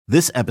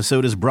This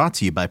episode is brought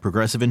to you by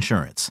Progressive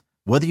Insurance.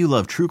 Whether you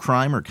love true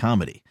crime or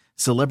comedy,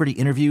 celebrity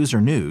interviews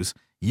or news,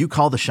 you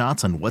call the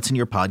shots on what's in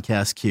your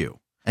podcast queue.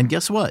 And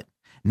guess what?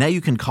 Now you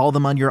can call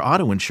them on your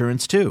auto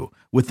insurance too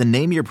with the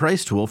Name Your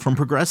Price tool from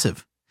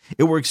Progressive.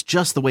 It works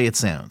just the way it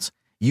sounds.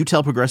 You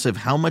tell Progressive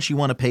how much you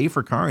want to pay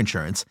for car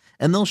insurance,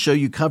 and they'll show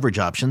you coverage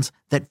options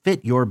that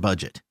fit your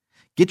budget.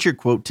 Get your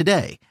quote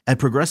today at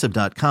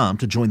Progressive.com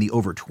to join the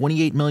over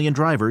 28 million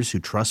drivers who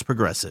trust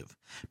Progressive.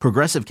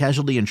 Progressive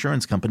Casualty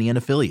Insurance Company and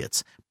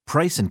Affiliates.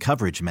 Price and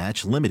coverage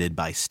match limited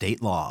by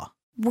state law.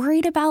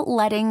 Worried about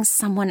letting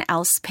someone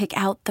else pick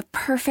out the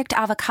perfect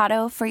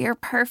avocado for your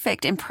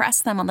perfect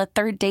impress them on the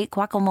third date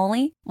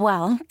guacamole?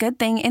 Well, good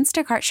thing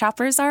Instacart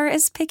shoppers are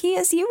as picky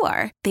as you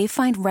are. They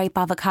find ripe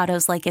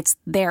avocados like it's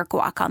their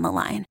guac on the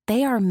line.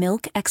 They are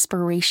milk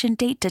expiration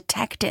date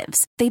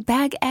detectives. They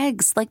bag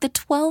eggs like the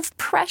 12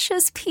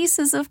 precious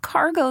pieces of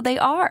cargo they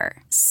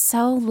are.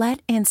 So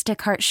let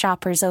Instacart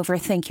shoppers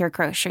overthink your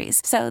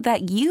groceries so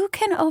that you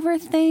can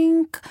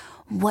overthink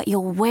what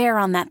you'll wear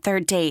on that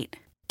third date.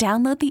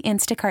 Download the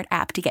Instacart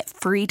app to get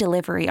free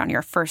delivery on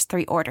your first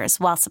 3 orders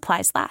while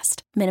supplies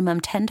last.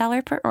 Minimum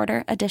 $10 per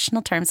order.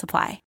 Additional terms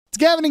apply. It's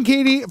Gavin and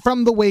Katie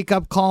from the Wake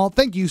Up Call.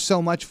 Thank you so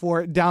much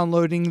for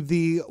downloading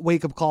the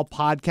Wake Up Call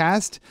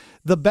podcast.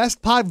 The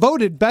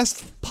voted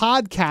best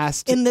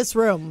podcast in this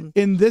room.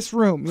 In this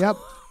room, yep.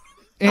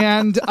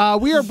 And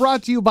we are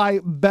brought to you by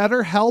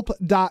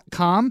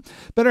BetterHelp.com.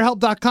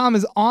 BetterHelp.com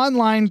is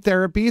online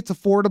therapy. It's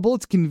affordable.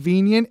 It's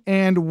convenient.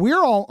 And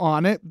we're all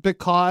on it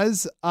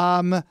because...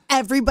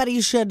 everybody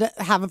should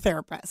have a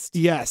therapist.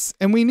 Yes.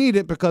 And we need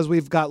it because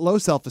we've got low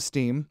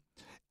self-esteem.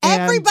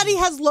 Everybody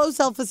has low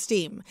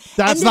self-esteem.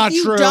 That's not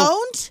true. If you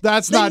don't,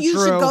 that's not true. You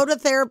should go to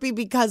therapy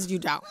because you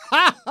don't.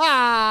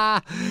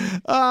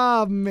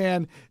 Oh,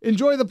 man.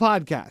 Enjoy the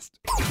podcast.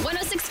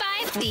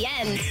 106.5, The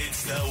End.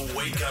 It's the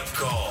Wake Up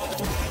Call.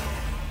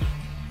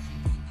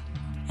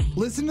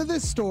 Listen to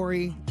this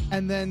story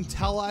and then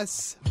tell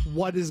us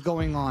what is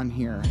going on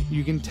here.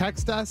 You can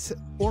text us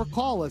or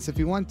call us if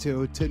you want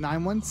to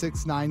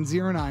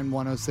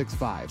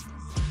 916-909-1065.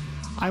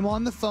 I'm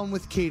on the phone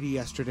with Katie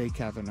yesterday,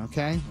 Kevin,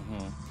 okay?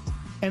 Mm-hmm.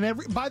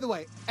 And by the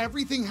way,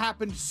 everything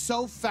happened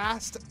so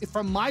fast.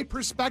 From my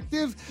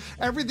perspective,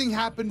 everything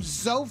happened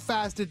so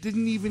fast it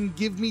didn't even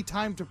give me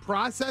time to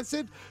process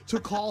it to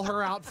call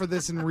her out for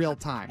this in real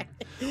time.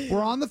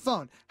 We're on the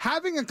phone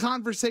having a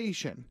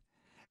conversation.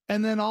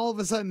 And then all of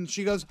a sudden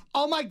she goes,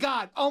 oh my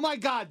God,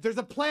 there's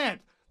a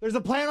plant. There's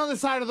a plant on the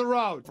side of the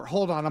road.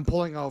 Hold on, I'm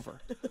pulling over.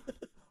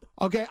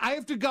 Okay, I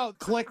have to go.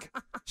 Click.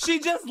 She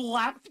just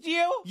left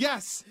you?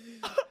 Yes.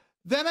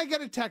 Then I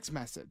get a text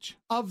message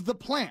of the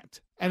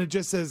plant, and it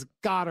just says,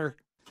 got her.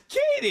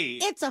 Katie!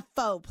 It's a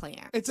faux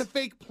plant. It's a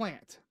fake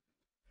plant.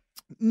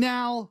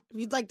 Now, if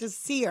you'd like to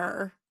see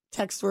her,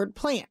 text word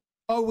plant.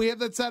 Oh, we have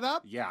that set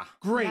up? Yeah.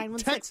 Great.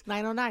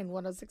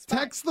 916-909-1065.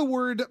 Text the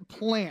word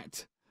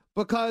plant,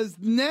 because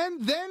then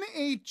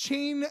a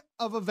chain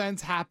of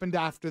events happened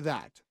after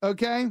that,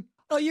 okay?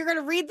 Oh, you're going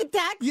to read the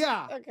text?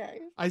 Yeah. Okay.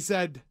 I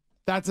said,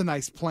 that's a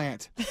nice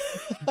plant.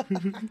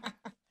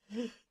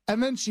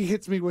 And then she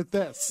hits me with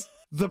this.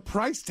 The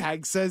price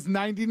tag says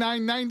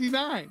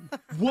 $99.99.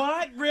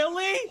 What?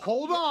 Really?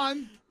 Hold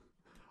on.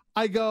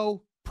 I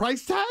go,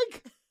 price tag?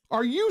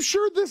 Are you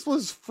sure this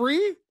was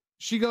free?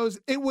 She goes,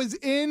 it was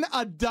in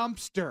a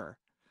dumpster.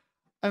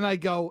 And I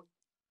go,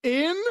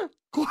 in?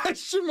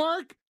 Question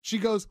mark. She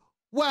goes,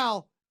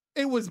 well,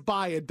 it was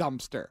by a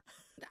dumpster.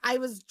 I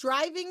was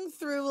driving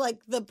through like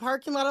the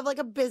parking lot of like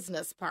a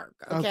business park,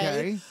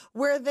 okay?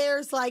 Where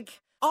there's like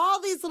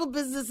all these little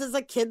businesses,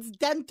 a kid's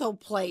dental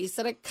place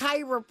and a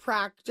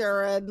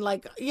chiropractor and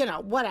like, you know,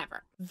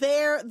 whatever.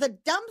 The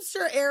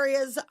dumpster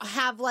areas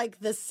have like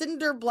the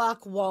cinder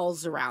block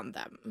walls around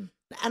them.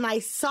 And I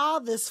saw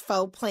this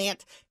faux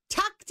plant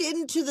tucked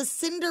into the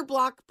cinder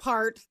block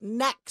part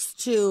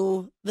next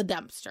to the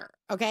dumpster,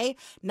 okay?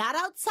 Not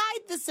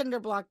outside the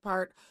cinder block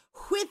part,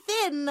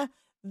 within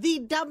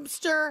the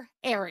dumpster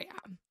area.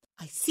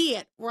 I see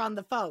it. We're on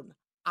the phone.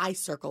 I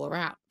circle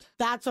around.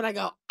 That's when I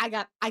go, I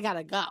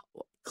gotta go.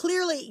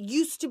 Clearly, it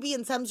used to be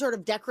in some sort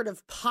of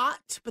decorative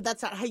pot, but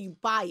that's not how you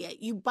buy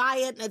it. You buy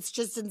it and it's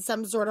just in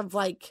some sort of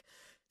like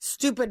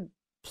stupid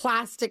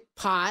plastic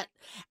pot.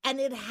 And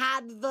it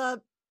had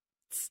the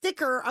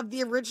sticker of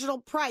the original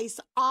price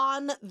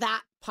on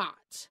that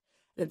pot.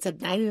 It said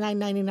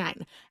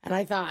 $99.99. And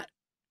I thought,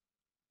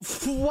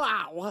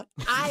 wow,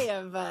 I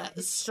have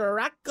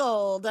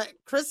struggled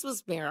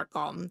Christmas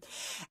miracle.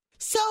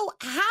 So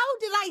how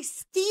did I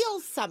steal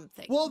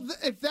something? Well,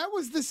 if that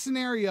was the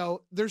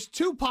scenario, there's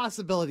 2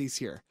 possibilities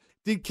here.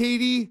 Did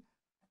Katie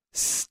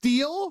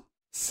steal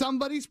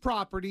somebody's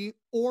property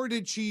or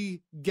did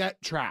she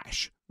get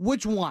trash?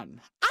 Which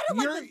one? I don't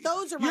know if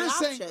those are my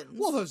options. Saying,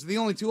 well, those are the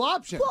only 2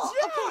 options. Well,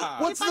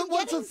 okay.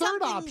 What's the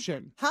third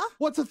option? Huh?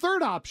 What's the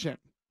third option?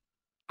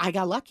 I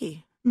got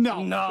lucky.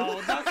 No.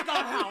 No, that's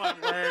not how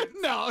it works.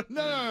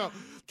 No.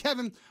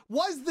 Kevin,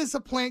 was this a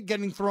plant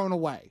getting thrown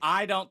away?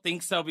 I don't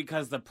think so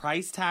because the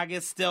price tag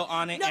is still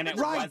on it, No, and but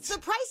it right. was. the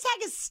price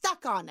tag is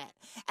stuck on it.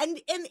 And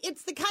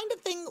it's the kind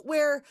of thing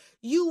where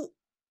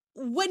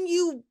when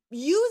you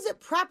use it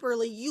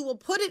properly, you will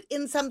put it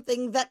in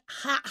something that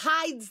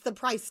hides the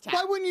price tag.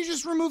 Why wouldn't you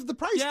just remove the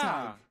price Yeah.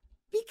 tag?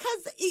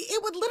 Because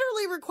it would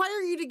literally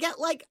require you to get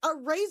like a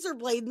razor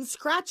blade and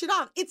scratch it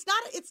off. It's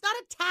not a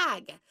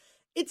tag.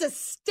 It's a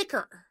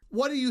sticker.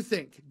 What do you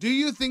think? Do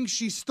you think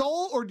she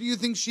stole or do you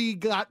think she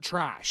got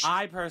trash?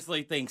 I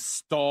personally think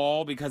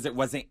stole because it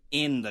wasn't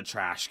in the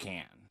trash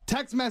can.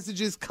 Text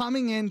messages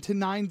coming in to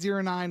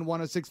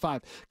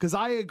 909-1065. Because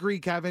I agree,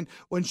 Kevin.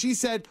 When she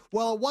said,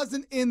 well, it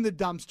wasn't in the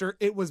dumpster,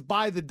 it was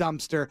by the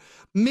dumpster.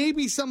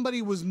 Maybe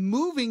somebody was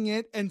moving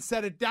it and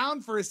set it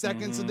down for a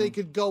second so they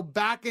could go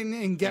back in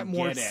and get And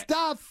more get it.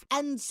 stuff.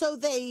 And so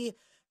they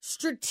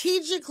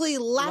strategically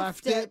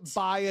left it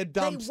by a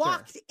dumpster. They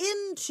walked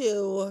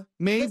into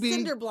Maybe. the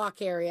cinder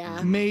block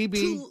area.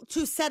 Maybe.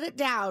 To set it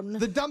down.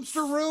 The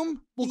dumpster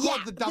room? We'll call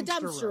it the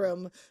dumpster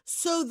room.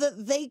 So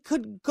that they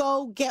could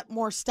go get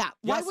more stuff.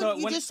 Yeah, Why so wouldn't it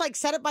you wouldn't- just like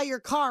set it by your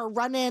car,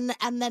 run in,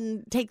 and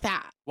then take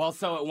that? Well,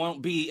 so it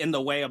won't be in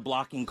the way of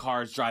blocking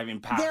cars driving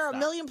past. There are a that.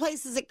 million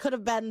places it could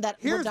have been that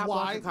Here's would not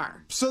block why. the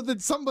car. So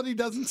that somebody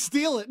doesn't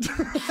steal it.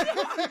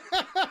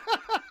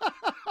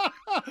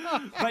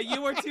 But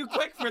you were too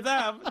quick for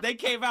them. They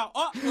came out.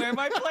 Oh, where'd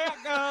my plant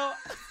go?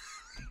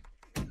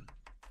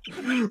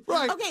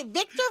 Right. Okay,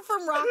 Victor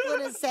from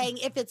Rockland is saying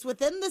if it's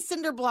within the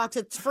cinder blocks,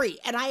 it's free.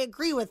 And I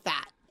agree with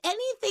that.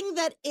 Anything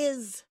that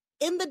is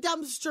in the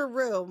dumpster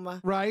room,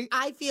 Right.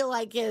 I feel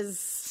like is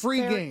Free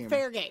fair, game.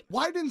 Fair game.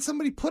 Why didn't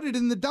somebody put it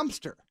in the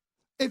dumpster?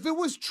 If it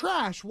was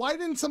trash, why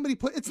didn't somebody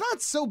put it's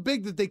not so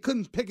big that they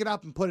couldn't pick it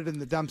up and put it in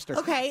the dumpster.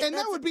 Okay, And that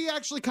that's- would be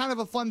actually kind of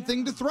a fun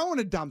thing to throw in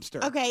a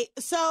dumpster. Okay,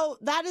 so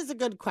that is a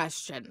good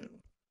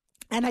question.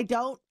 And I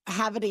don't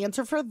have an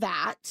answer for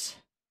that.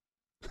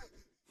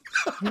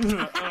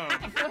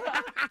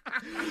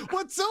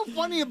 What's so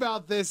funny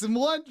about this, and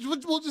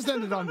we'll just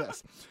end it on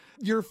this.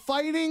 You're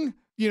fighting,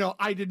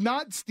 I did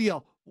not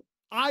steal.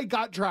 I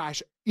got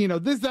trash.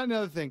 This, that, and the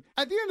other thing.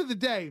 At the end of the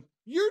day,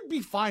 you'd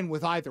be fine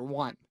with either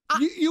one.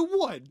 You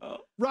would,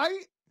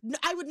 right?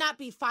 I would not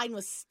be fine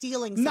with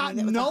stealing something Not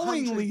that was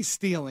knowingly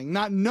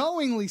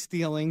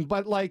stealing,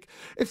 but like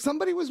if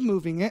somebody was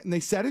moving it and they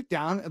set it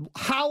down,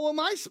 how am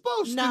I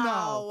supposed to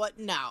know?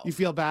 No. You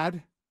feel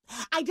bad?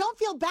 I don't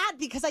feel bad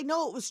because I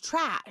know it was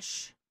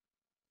trash.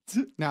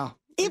 No.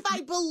 If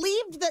I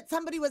believed that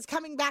somebody was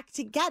coming back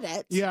to get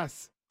it,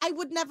 Yes. I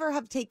would never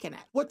have taken it.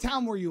 What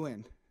town were you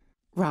in?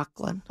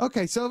 Rockland.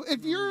 Okay, so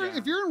if you're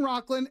in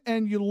Rockland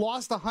and you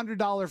lost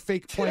 $100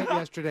 fake plant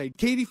yesterday,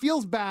 Katie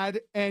feels bad,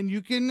 and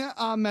you can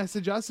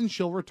message us and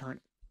she'll return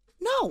it.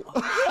 No.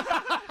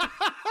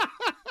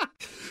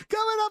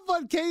 Coming up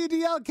on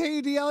KUDL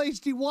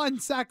HD1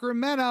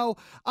 Sacramento,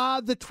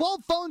 the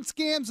 12 phone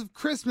scams of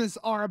Christmas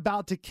are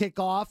about to kick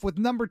off, with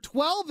number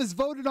 12 is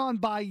voted on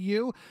by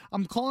you.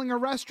 I'm calling a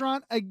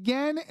restaurant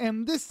again,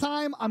 and this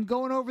time I'm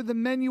going over the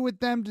menu with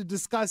them to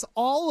discuss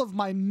all of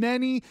my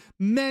many,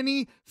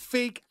 many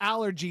fake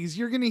allergies.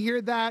 You're going to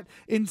hear that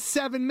in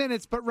 7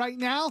 minutes, but right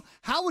now,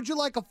 how would you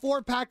like a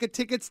 4-pack of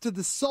tickets to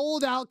the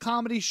sold-out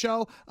comedy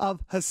show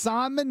of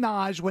Hassan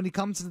Minaj when he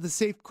comes to the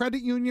Safe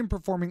Credit Union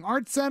Performing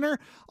Arts Center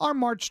on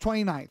March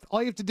 29th.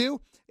 All you have to do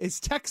is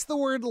text the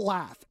word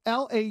LAUGH,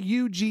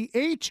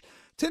 LAUGH,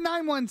 to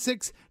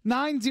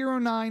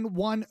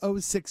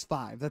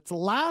 916-909-1065. That's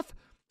LAUGH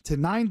to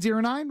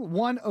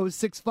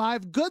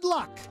 909-1065. Good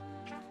luck.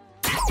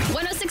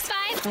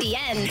 1065 The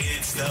End.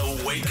 It's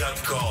the wake up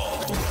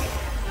call.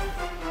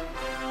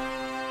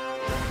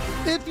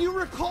 If you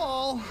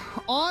recall,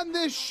 on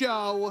this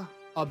show,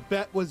 a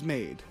bet was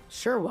made.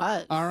 Sure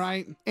was. All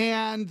right,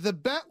 and the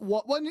bet.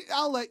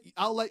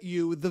 I'll let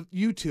you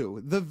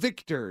two, the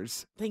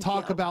victors, Thank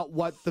talk you. about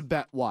what the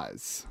bet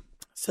was.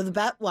 So the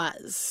bet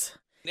was.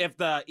 If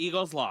the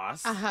Eagles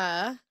lost,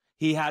 Uh-huh.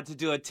 he had to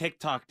do a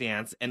TikTok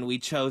dance, and we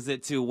chose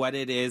it to What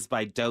It Is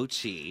by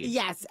Doechii.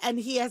 Yes, and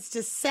he has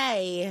to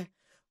say,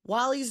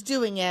 while he's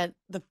doing it,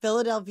 the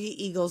Philadelphia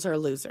Eagles are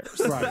losers.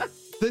 Right.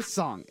 This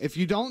song. If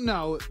you don't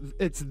know,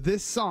 it's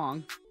this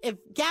song. If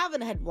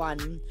Gavin had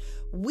won,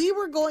 we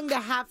were going to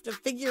have to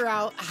figure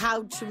out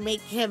how to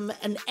make him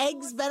an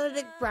Eggs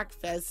Benedict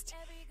breakfast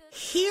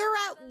here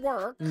at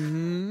work.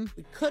 Mm-hmm.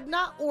 We could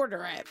not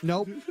order it,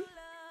 Nope.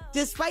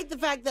 despite the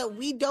fact that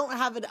we don't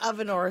have an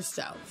oven or a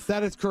stove.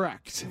 That is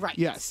correct. Right.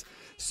 Yes.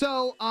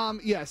 So,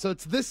 so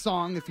it's this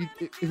song. If you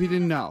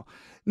didn't know.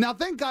 Now,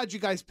 thank God you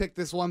guys picked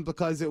this one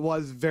because it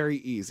was very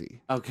easy.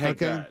 Okay,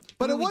 good.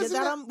 But it we did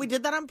wasn't. that on, we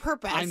did that on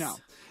purpose. I know.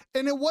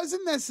 And it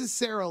wasn't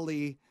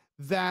necessarily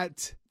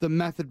that the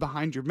method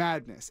behind your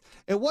madness.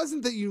 It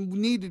wasn't that you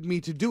needed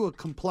me to do a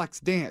complex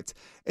dance.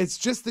 It's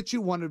just that you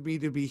wanted me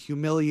to be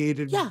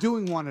humiliated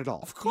doing one at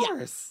all. Of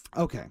course.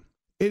 Okay.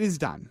 It is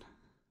done.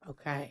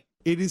 Okay.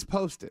 It is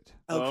posted.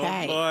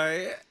 Okay. Oh,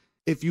 boy.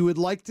 If you would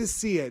like to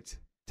see it,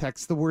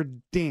 text the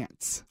word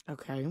dance,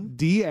 Okay.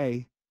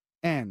 DANCE,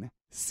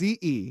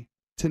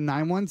 to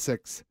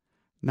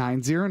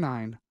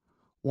 916-909-1065.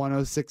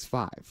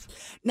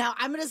 1065. Now,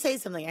 I'm going to say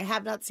something. I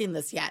have not seen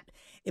this yet.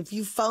 If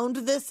you phoned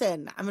this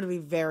in, I'm going to be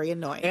very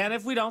annoyed. And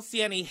if we don't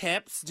see any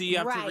hips, do you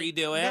have to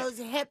redo it? Those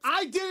hips.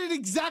 I did it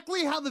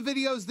exactly how the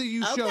videos that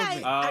you showed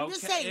me. I'm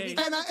just saying,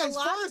 because And it's as a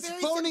lot far of as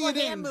very phoning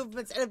simple it hand in-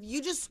 movements, and if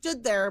you just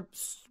stood there,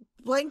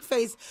 blank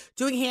face,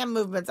 doing hand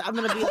movements, I'm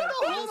going to be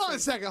Hold on a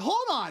second.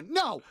 Hold on.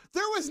 No,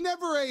 there was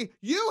never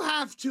you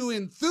have to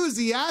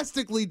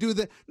enthusiastically do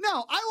the.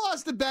 No, I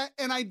lost a bet,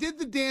 and I did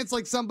the dance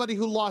like somebody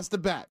who lost a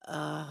bet.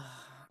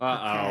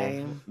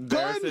 Okay. Go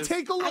ahead and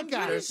take a look I'm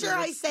at pretty it. sure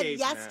I said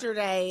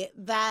yesterday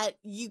that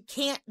you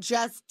can't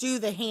just do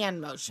the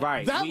hand motion.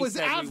 Right. That we was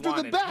said we after the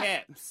wanted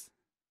bet. hips.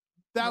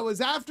 That was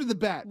after the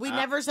bet. We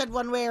never said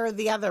one way or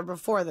the other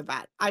before the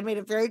bet. I made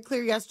it very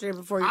clear yesterday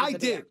before you I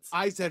did the did. dance.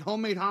 I said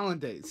homemade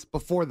hollandaise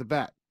before the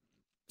bet.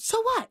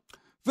 So what?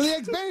 For the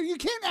X-Band, you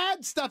can't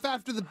add stuff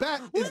after the bet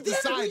is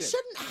decided. We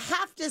shouldn't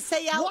have to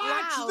say out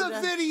Watch loud.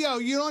 the video.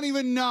 You don't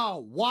even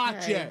know.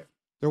 Watch it.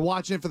 They're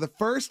watching it for the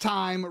first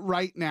time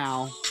right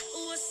now.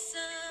 What's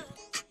up?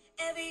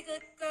 Every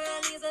good girl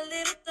is a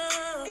little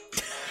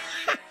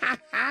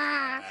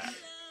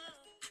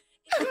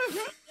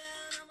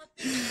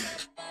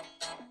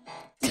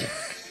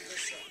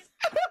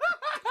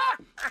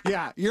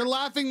Yeah, your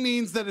laughing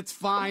means that it's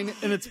fine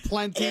and it's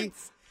plenty.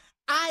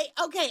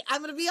 Okay,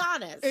 I'm going to be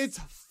honest. It's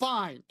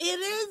fine. It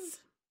is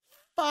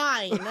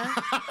fine.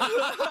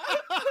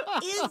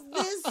 Is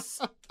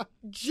this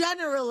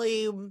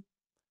generally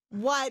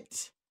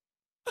what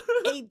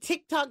a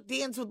TikTok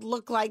dance would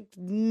look like?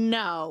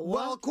 No.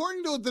 Well,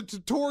 according to the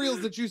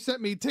tutorials that you sent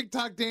me,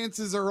 TikTok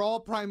dances are all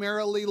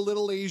primarily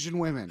little Asian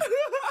women.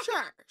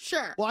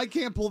 Sure. Well, I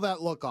can't pull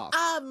that look off.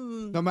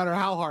 No matter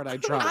how hard I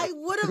try. I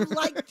would have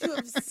liked to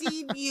have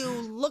seen you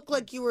look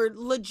like you were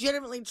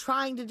legitimately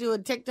trying to do a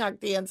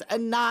TikTok dance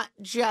and not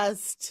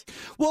just.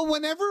 Well,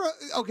 whenever,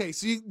 okay,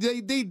 so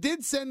they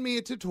did send me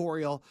a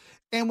tutorial,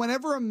 and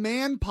whenever a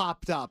man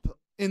popped up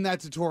in that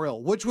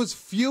tutorial, which was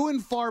few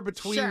and far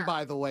between,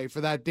 by the way,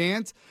 for that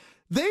dance,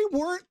 they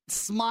weren't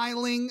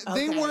smiling.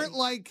 Okay. They weren't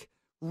like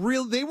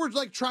they were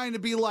like trying to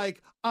be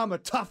like, I'm a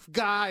tough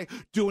guy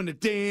doing a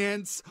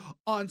dance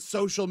on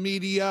social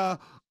media.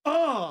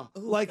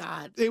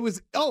 God. It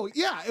was,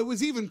 it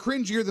was even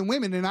cringier than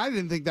women, and I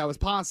didn't think that was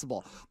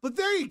possible. But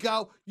there you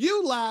go.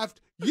 You laughed.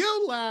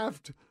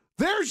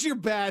 There's your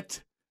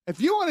bet.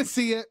 If you want to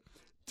see it,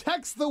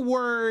 text the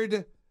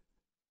word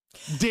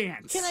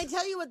dance. Can I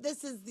tell you what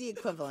this is the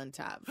equivalent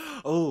of?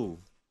 Oh.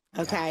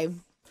 Okay.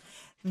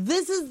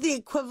 This is the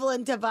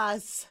equivalent of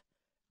us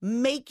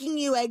making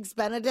you Eggs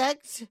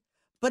Benedict,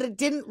 but it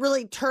didn't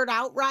really turn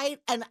out right,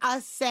 and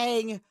us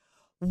saying,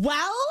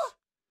 well,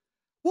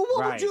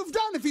 what would you have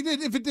done if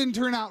it didn't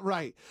turn out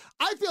right?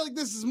 I feel like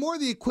this is more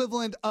the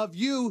equivalent of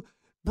you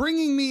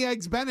bringing me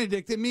Eggs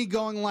Benedict and me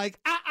going like,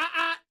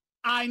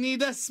 I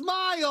need a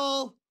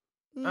smile.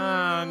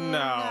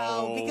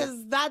 No,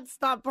 because that's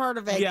not part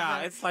of it.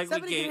 Yeah, it's like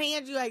somebody can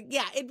hand you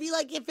it'd be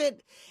like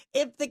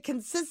if the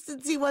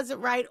consistency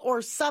wasn't right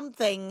or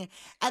something,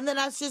 and then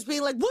us just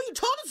being like, well, you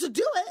told us to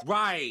do it.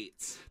 Right.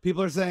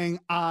 People are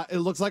saying, it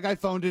looks like I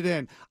phoned it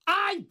in.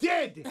 I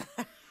did.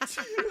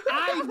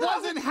 I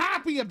wasn't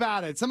happy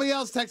about it. Somebody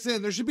else texted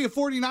in, there should be a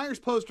 49ers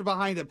poster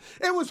behind him.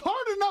 It was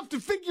hard enough to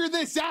figure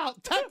this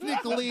out,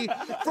 technically,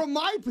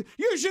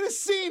 you should have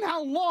seen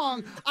how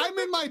long I'm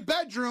in my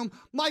bedroom.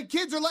 My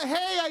kids are like,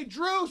 hey, I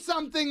drew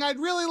something. I'd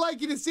really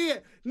like you to see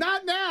it.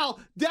 Not now.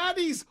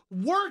 Daddy's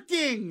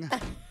working.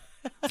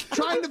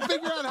 Trying to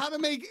figure out how to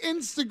make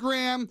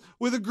Instagram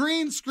with a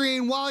green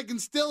screen while I can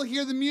still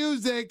hear the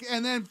music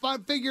and then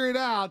figure it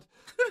out.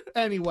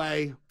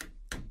 Anyway.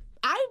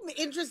 I'm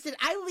interested.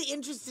 I will be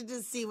interested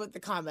to see what the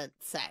comments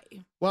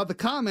say. Well, the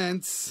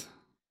comments,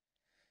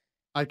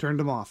 I turned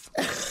them off.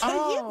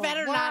 You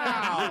better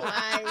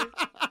not.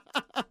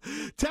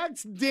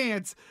 Text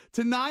dance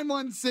to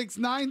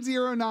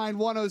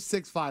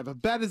 916-909-1065. A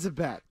bet is a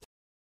bet.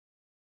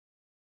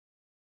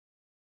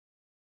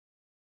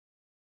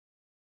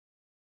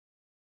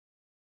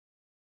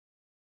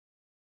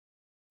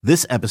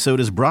 This episode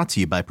is brought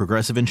to you by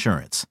Progressive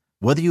Insurance.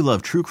 Whether you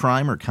love true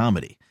crime or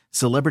comedy,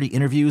 celebrity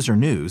interviews or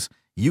news,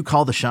 you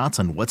call the shots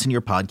on what's in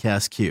your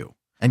podcast queue.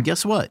 And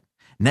guess what?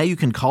 Now you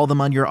can call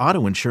them on your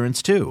auto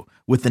insurance too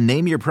with the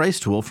Name Your Price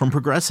tool from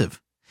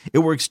Progressive. It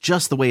works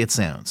just the way it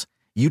sounds.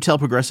 You tell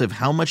Progressive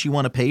how much you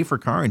want to pay for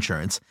car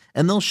insurance,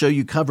 and they'll show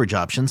you coverage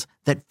options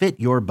that fit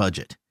your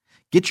budget.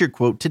 Get your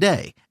quote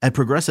today at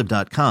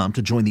Progressive.com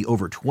to join the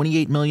over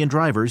 28 million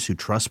drivers who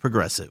trust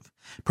Progressive.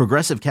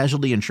 Progressive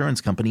Casualty Insurance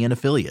Company and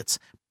Affiliates.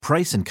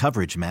 Price and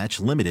coverage match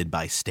limited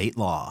by state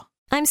law.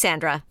 I'm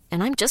Sandra,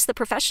 and I'm just the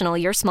professional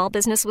your small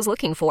business was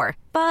looking for.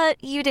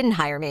 But you didn't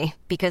hire me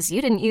because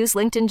you didn't use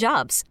LinkedIn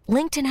Jobs.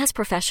 LinkedIn has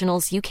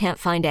professionals you can't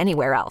find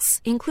anywhere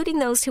else, including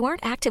those who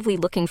aren't actively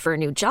looking for a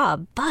new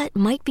job, but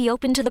might be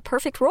open to the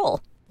perfect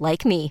role,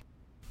 like me.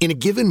 In a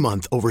given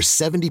month, over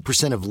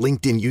 70% of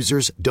LinkedIn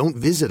users don't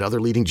visit other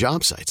leading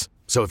job sites.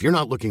 So if you're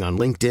not looking on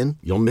LinkedIn,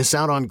 you'll miss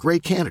out on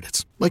great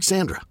candidates like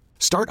Sandra.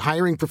 Start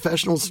hiring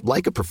professionals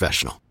like a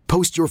professional.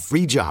 Post your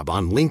free job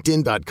on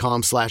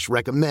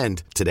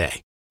linkedin.com/recommend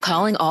today.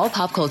 Calling all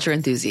pop culture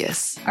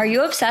enthusiasts. Are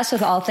you obsessed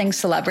with all things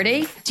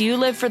celebrity? Do you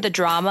live for the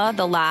drama,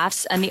 the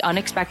laughs, and the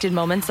unexpected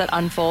moments that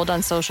unfold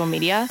on social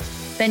media?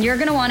 Then you're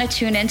going to want to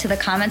tune in to the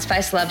Comments by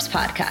Celebs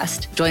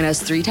podcast. Join us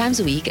 3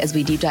 times a week as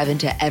we deep dive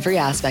into every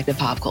aspect of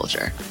pop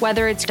culture.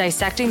 Whether it's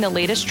dissecting the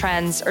latest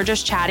trends or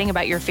just chatting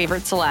about your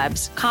favorite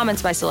celebs,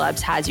 Comments by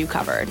Celebs has you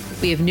covered.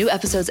 We have new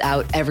episodes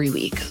out every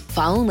week.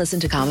 Follow and listen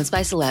to Comments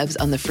by Celebs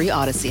on the free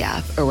Odyssey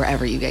app or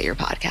wherever you get your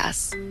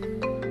podcasts.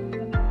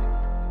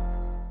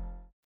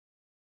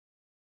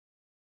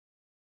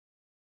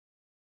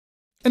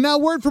 And now,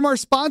 word from our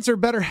sponsor,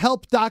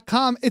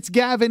 BetterHelp.com. It's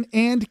Gavin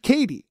and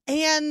Katie.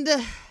 And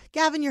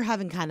Gavin, you're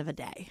having kind of a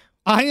day.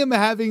 I am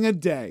having a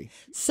day.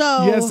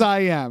 So yes, I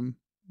am.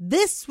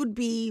 This would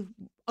be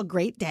a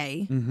great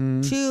day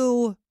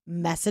to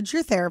message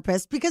your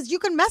therapist, because you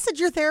can message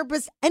your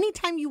therapist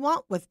anytime you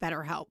want with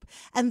BetterHelp,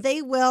 and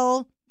they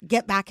will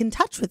get back in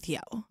touch with you.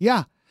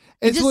 Yeah.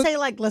 And just say,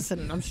 like,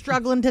 listen, I'm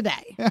struggling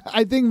today.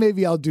 I think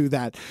maybe I'll do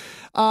that.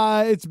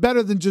 It's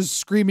better than just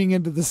screaming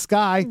into the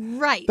sky.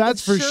 Right.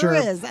 That's for sure.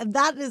 It is. And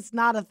that is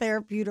not a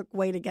therapeutic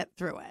way to get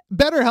through it.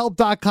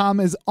 BetterHelp.com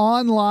is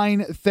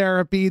online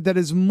therapy that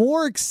is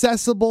more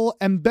accessible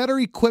and better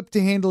equipped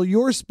to handle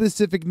your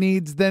specific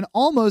needs than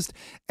almost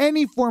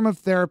any form of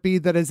therapy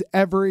that has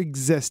ever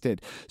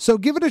existed. So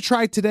give it a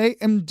try today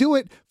and do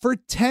it for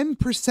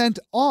 10%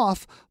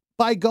 off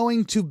by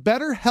going to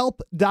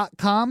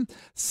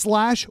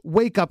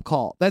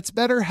betterhelp.com/wakeupcall. That's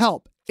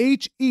BetterHelp,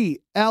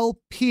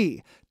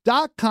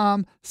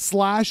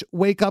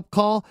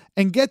 HELP.com/wakeupcall,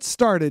 and get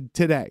started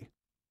today.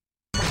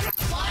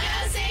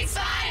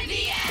 106.5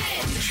 The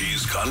End.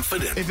 She's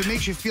confident. If it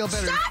makes you feel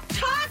better. Stop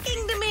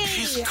talking to me.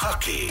 She's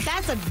cocky.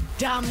 That's a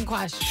dumb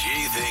question.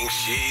 She thinks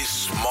she's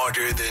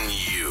smarter than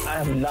you.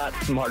 I'm not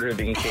smarter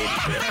than Katie.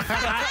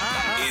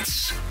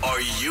 It's Are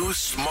You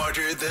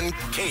Smarter Than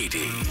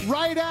Katie?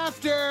 Right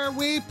after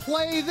we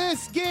play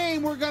this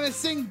game, we're going to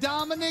sing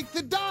Dominic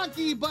the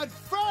Donkey. But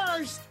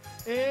first,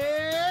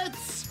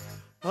 it's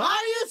Are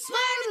You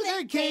Smarter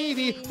Than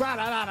Katie?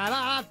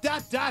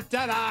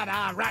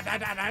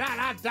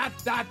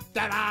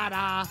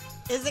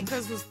 Is it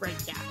Christmas break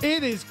yet?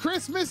 It is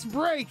Christmas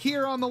break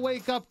here on the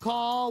Wake Up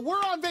Call.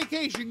 We're on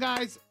vacation,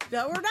 guys.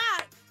 No, we're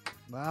not.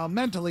 Well,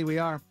 mentally we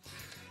are.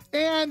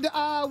 And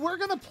we're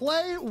going to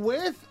play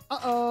with,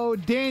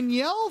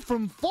 Danielle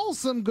from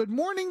Folsom. Good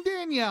morning,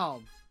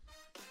 Danielle.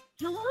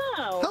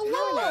 Hello.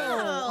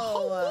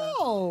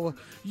 Hello.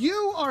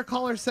 You are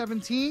caller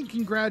 17.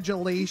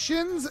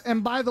 Congratulations.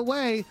 And by the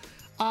way,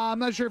 I'm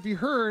not sure if you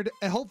heard,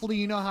 and hopefully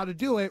you know how to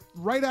do it.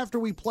 Right after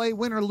we play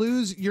Win or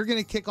Lose, you're going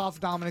to kick off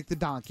Dominic the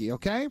Donkey,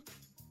 okay?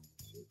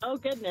 Oh,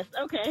 goodness.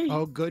 Okay.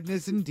 Oh,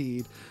 goodness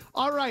indeed.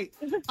 All right.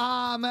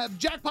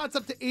 Jackpot's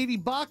up to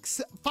 $80.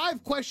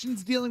 5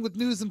 questions dealing with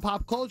news and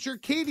pop culture.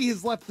 Katie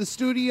has left the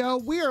studio.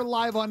 We are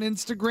live on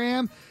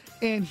Instagram.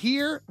 And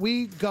here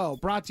we go.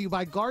 Brought to you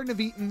by Garden of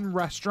Eden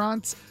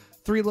Restaurants.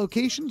 3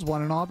 locations,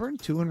 1 in Auburn,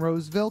 2 in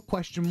Roseville.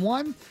 Question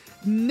 1.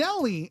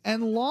 Nelly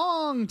and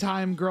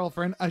longtime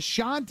girlfriend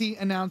Ashanti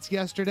announced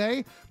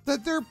yesterday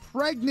that they're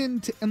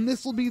pregnant, and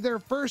this will be their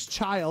first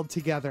child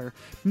together.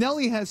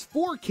 Nelly has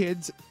 4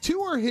 kids.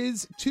 2 are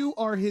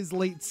his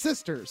late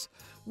sisters.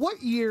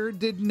 What year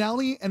did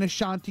Nelly and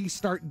Ashanti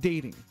start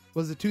dating?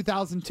 Was it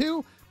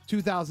 2002,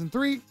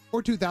 2003,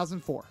 or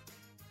 2004?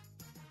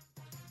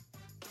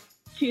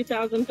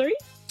 2003.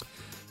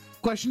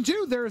 Question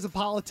 2, there is a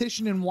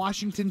politician in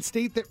Washington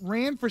state that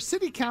ran for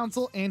city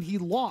council and he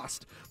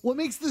lost. What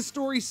makes this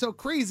story so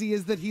crazy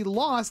is that he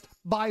lost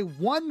by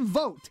 1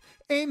 vote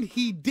and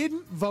he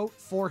didn't vote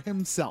for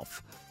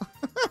himself.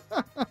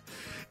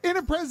 In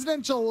a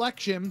presidential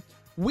election,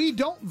 we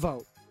don't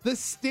vote. The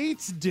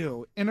states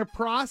do in a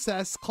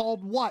process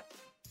called what?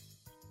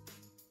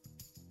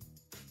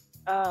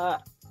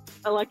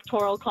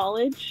 Electoral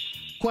college.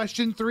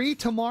 Question 3,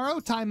 tomorrow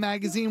Time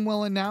Magazine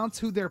will announce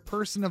who their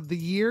person of the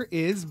year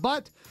is,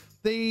 but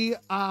they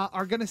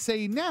are going to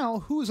say now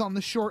who's on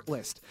the short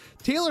list.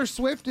 Taylor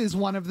Swift is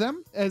one of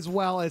them, as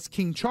well as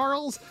King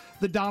Charles,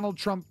 the Donald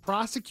Trump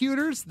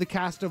prosecutors, the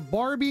cast of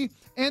Barbie,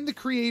 and the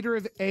creator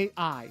of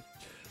AI.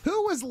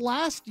 Who was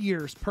last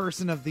year's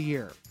person of the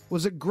year?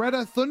 Was it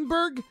Greta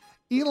Thunberg,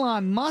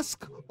 Elon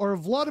Musk, or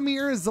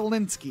Vladimir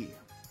Zelensky?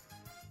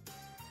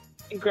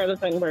 Greta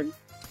Thunberg.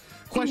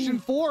 Question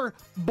 4,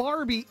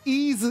 Barbie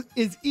is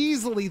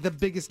easily the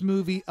biggest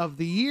movie of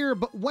the year,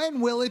 but when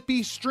will it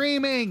be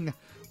streaming?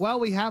 Well,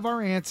 we have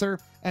our answer,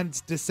 and it's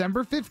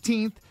December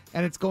 15th,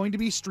 and it's going to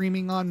be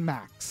streaming on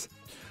Max.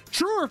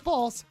 True or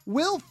false,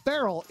 Will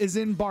Ferrell is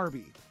in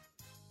Barbie?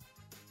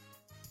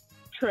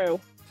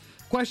 True.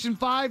 Question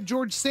 5,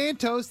 George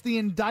Santos, the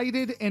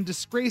indicted and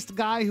disgraced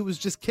guy who was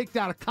just kicked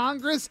out of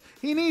Congress,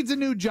 he needs a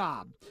new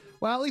job.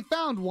 Well, he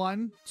found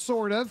one,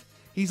 sort of.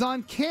 He's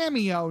on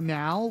Cameo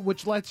now,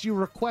 which lets you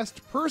request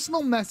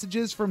personal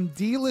messages from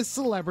D-list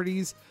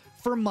celebrities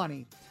for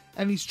money.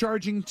 And he's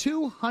charging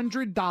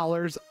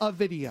 $200 a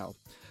video.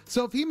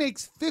 So if he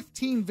makes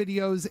 15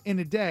 videos in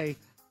a day,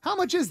 how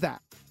much is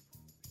that?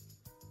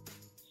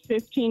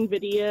 15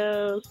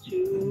 videos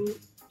to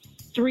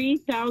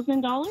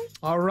 $3,000.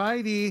 All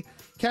righty.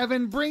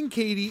 Kevin, bring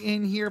Katie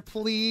in here,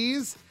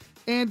 please.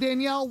 And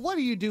Danielle, what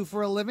do you do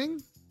for a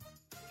living?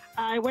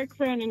 I work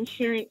for an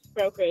insurance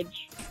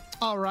brokerage.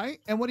 All right.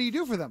 And what do you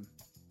do for them?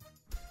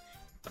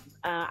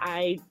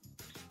 I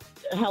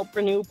help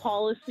renew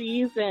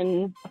policies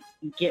and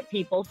get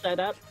people set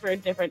up for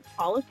different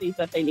policies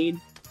that they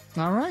need.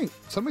 All right.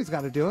 Somebody's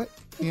got to do it,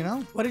 you know?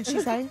 What did she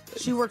say?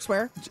 She works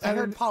where? I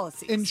heard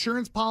policies.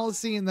 Insurance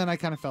policy, and then I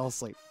kind of fell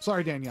asleep.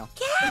 Sorry, Danielle.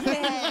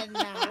 Kevin!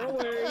 No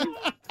worries.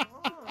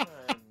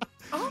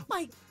 Oh,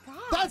 my God.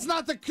 That's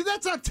not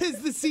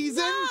 'tis the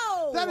season.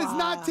 No. That is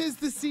not 'tis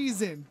the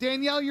season.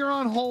 Danielle, you're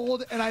on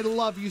hold, and I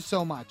love you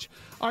so much.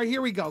 All right,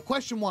 here we go.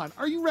 Question 1.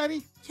 Are you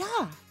ready?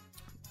 Yeah.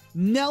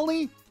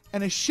 Nelly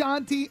and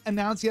Ashanti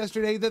announced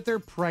yesterday that they're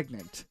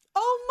pregnant.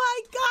 Oh,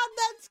 my God,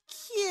 that's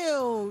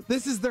cute.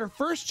 This is their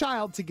first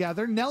child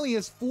together. Nelly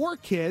has 4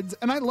 kids,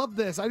 and I love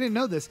this. I didn't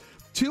know this.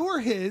 2 are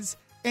his,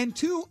 and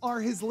 2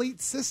 are his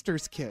late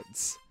sister's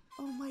kids.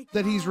 Oh, my God.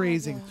 That he's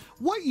raising.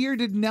 What year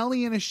did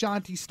Nelly and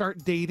Ashanti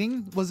start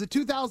dating? Was it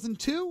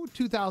 2002,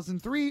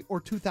 2003,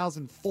 or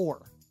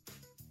 2004?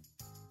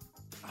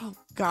 Oh,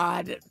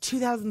 God.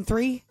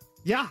 2003?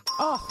 Yeah.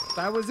 Oh.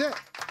 That was it.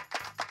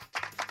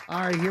 All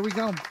right, here we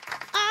go.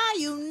 Are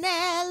you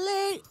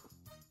Nelly?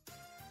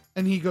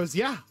 And he goes,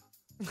 yeah.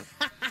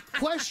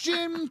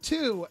 Question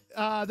 2.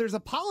 There's a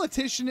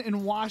politician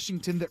in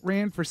Washington that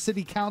ran for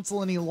city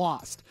council and he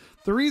lost.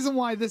 The reason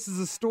why this is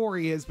a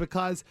story is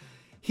because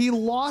he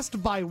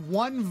lost by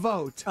 1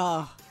 vote.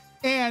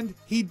 And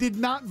he did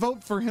not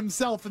vote for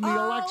himself in the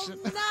election.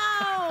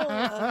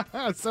 No.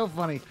 So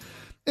funny.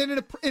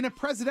 In a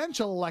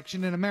presidential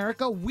election in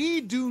America, we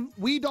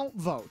don't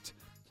vote.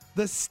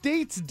 The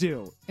states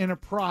do in a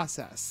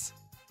process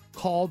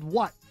called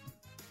what?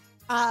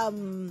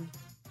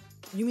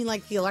 You mean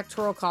like the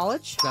Electoral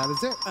College? That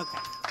is it. Okay.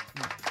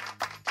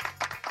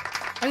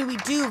 I mean, we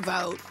do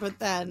vote, but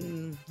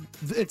then...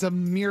 It's a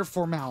mere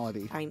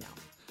formality. I know.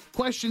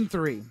 Question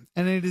 3,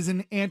 and it is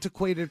an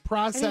antiquated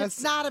process. And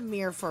it's not a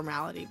mere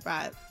formality,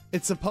 but...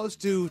 It's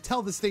supposed to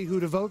tell the state who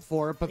to vote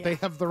for, but they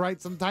have the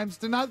right sometimes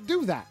to not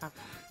do that. Okay.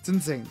 It's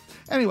insane.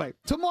 Anyway,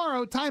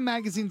 tomorrow, Time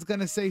Magazine's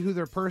going to say who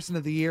their person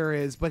of the year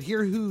is, but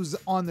here who's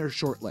on their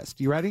short list.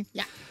 You ready?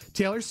 Yeah.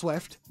 Taylor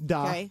Swift.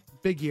 Duh. Okay.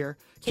 Big year.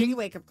 Katie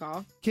Wake Up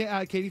Call.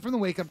 Katie from the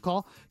Wake Up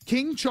Call.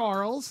 King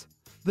Charles,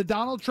 the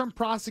Donald Trump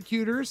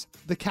prosecutors,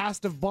 the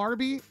cast of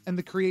Barbie, and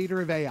the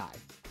creator of AI.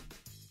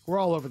 We're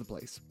all over the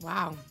place.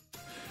 Wow.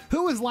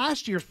 Who was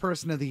last year's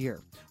person of the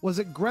year? Was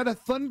it Greta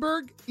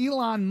Thunberg,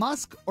 Elon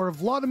Musk, or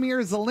Vladimir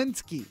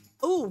Zelensky?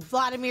 Ooh,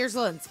 Vladimir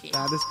Zelensky.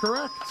 That is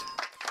correct.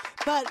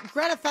 But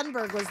Greta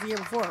Thunberg was the year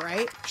before,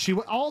 right?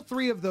 All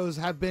 3 of those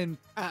have been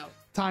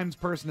Time's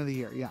person of the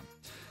year, yeah.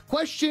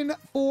 Question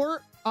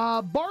 4.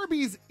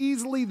 Barbie's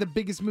easily the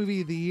biggest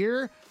movie of the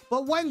year,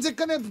 but when's it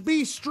going to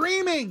be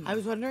streaming? I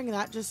was wondering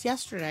that just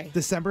yesterday.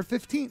 December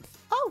 15th.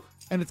 Oh.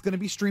 And it's going to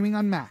be streaming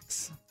on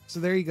Max. So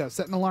there you go.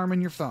 Set an alarm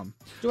on your phone.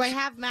 Do I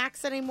have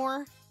Max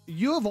anymore?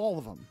 You have all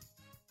of them.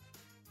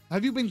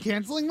 Have you been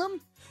canceling them?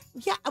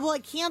 Yeah, well, I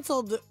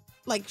canceled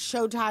like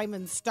Showtime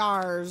and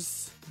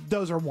Stars.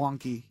 Those are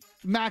wonky.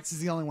 Max is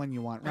the only one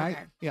you want, right?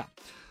 Okay. Yeah.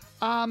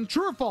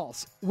 True or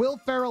false? Will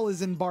Ferrell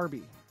is in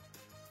Barbie.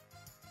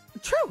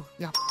 True.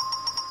 Yeah.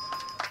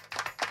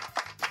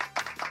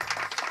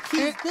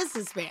 He's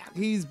businessman.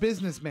 He's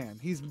businessman.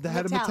 He's the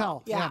head of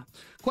Mattel. Yeah.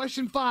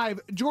 Question 5.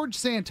 George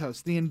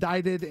Santos, the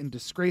indicted and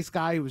disgraced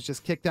guy who was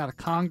just kicked out of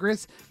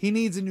Congress, he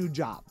needs a new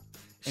job.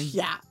 And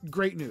yeah.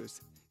 Great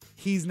news.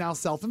 He's now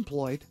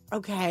self-employed.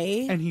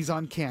 Okay. And he's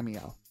on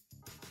Cameo.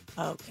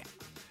 Okay.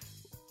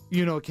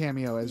 You know what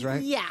Cameo is,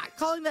 right? Yeah.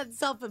 Calling that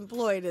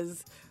self-employed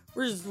is...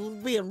 We're just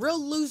being real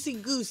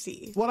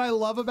loosey-goosey. What I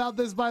love about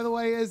this, by the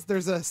way, is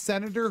there's a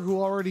senator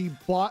who already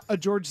bought a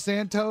George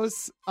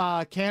Santos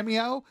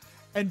cameo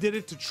and did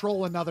it to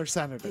troll another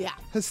senator. Yeah.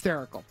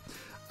 Hysterical.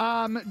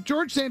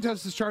 George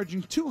Santos is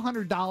charging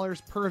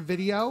 $200 per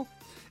video.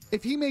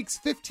 If he makes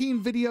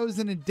 15 videos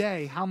in a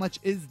day, how much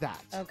is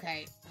that?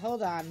 Okay,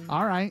 hold on.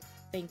 All right.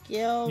 Thank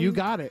you. You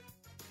got it.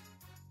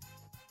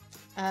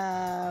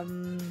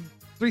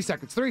 3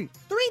 seconds. 3.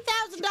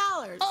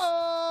 $3,000.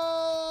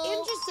 Oh!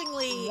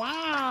 Interestingly,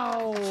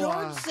 wow.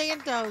 George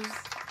Santos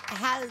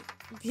has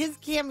his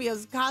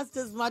cameos cost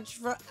as much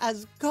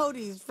as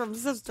Cody's from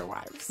Sister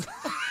Wives.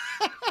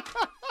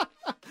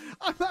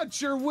 I'm not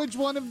sure which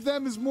one of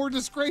them is more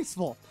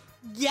disgraceful.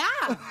 Yeah.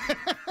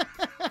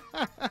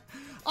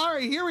 All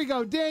right, here we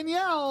go.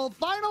 Danielle,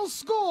 final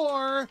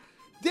score.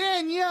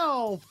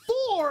 Danielle,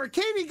 4.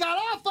 Katie got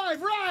all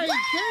 5 right. Woo!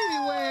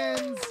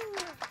 Katie wins.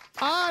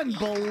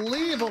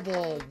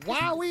 Unbelievable.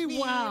 Wowie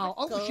wow.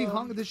 Oh,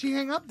 did she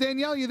hang up?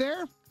 Danielle, you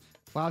there?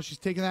 Wow, she's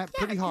taking that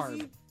pretty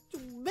hard.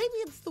 Maybe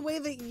it's the way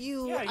that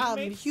you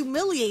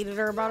humiliated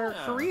her about her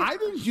career. I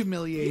didn't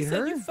humiliate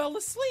her. You fell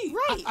asleep.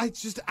 Right.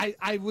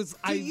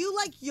 Do you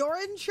like your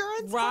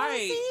insurance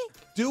policy?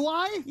 Do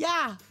I?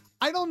 Yeah.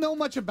 I don't know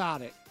much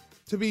about it.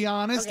 to be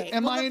honest. Okay.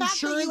 And well, my the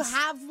fact that insurance, you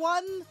have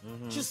one,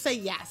 just say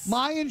yes.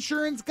 my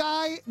insurance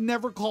guy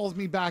never calls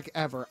me back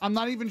ever. I'm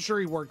not even sure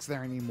he works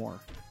there anymore.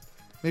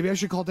 Maybe I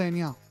should call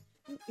Danielle.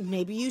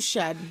 Maybe you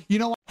should. You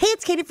know what? Hey,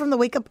 it's Katie from the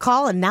Wake Up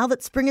Call, and now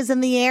that spring is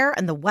in the air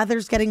and the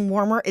weather's getting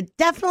warmer, it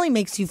definitely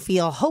makes you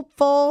feel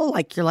hopeful,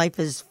 like your life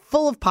is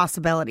full of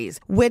possibilities,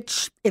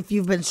 which, if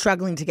you've been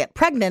struggling to get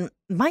pregnant,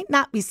 might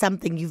not be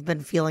something you've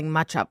been feeling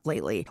much of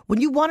lately. When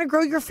you want to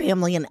grow your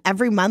family and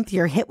every month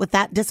you're hit with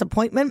that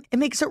disappointment, it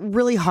makes it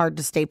really hard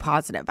to stay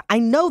positive. I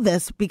know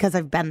this because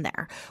I've been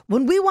there.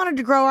 When we wanted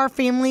to grow our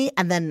family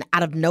and then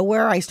out of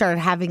nowhere I started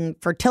having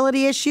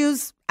fertility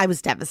issues, I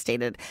was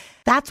devastated.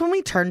 That's when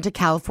we turned to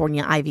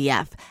California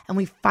IVF and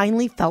we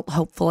finally felt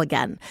hopeful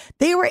again.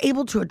 They were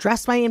able to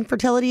address my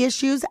infertility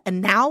issues, and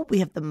now we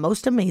have the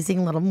most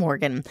amazing little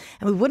Morgan,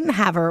 and we wouldn't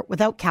have her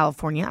without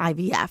California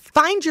IVF.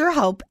 Find your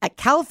hope at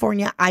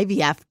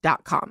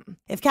CaliforniaIVF.com.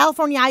 If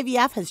California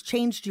IVF has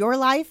changed your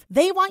life,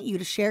 they want you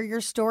to share your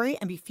story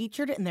and be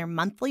featured in their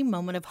monthly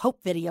Moment of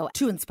Hope video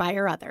to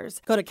inspire others.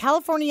 Go to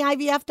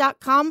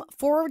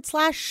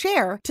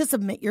CaliforniaIVF.com/share to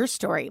submit your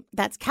story.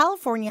 That's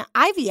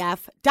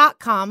CaliforniaIVF.com/share.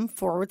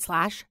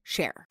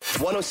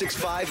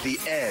 106.5 The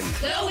End.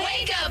 The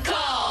Wake Up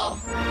Call.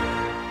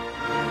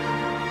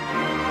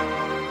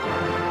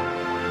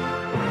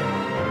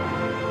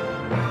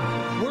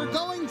 We're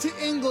going to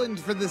England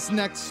for this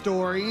next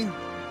story,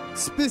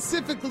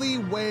 specifically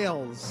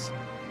Wales,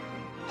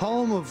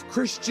 home of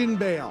Christian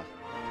Bale.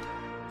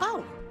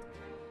 Oh.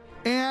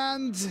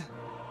 And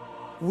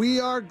we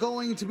are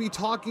going to be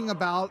talking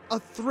about a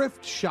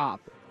thrift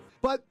shop.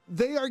 But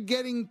they are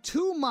getting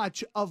too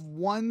much of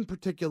one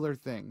particular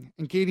thing.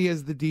 And Katie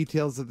has the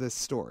details of this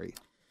story.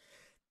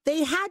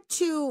 They had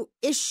to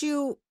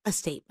issue a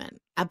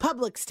statement, a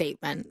public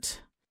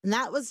statement. And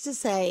that was to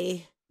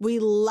say, we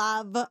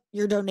love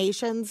your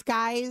donations,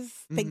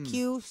 guys. Thank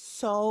you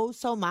so,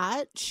 so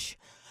much.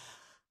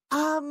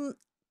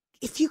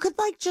 If you could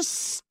just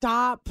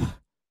stop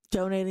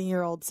donating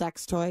your old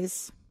sex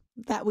toys,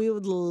 that we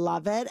would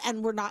love it.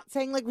 And we're not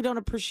saying we don't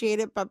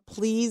appreciate it, but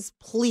please,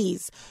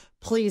 please,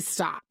 please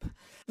stop.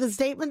 The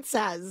statement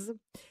says,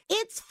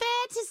 it's fair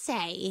to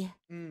say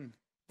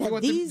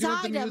that these items... Do you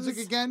want the music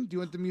again? Do you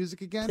want the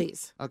music again?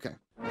 Please. Okay.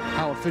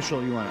 How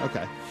official you want it?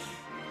 Okay.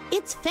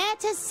 It's fair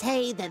to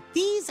say that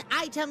these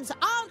items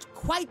aren't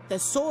quite the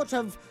sort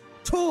of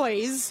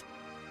toys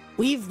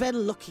we've been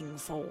looking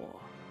for.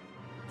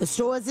 The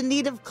store is in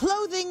need of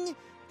clothing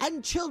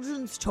and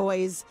children's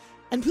toys.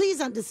 And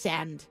please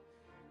understand,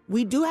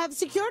 we do have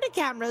security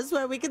cameras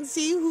where we can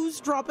see who's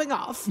dropping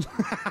off.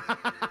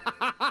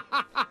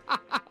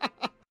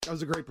 That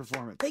was a great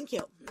performance. Thank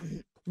you.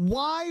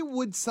 Why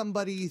would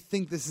somebody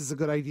think this is a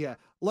good idea,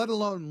 let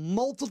alone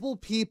multiple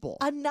people?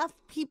 Enough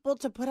people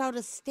to put out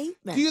a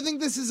statement. Do you think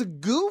this is a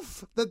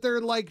goof that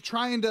they're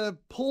trying to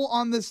pull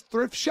on this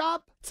thrift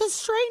shop? It's a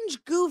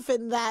strange goof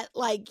in that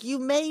you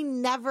may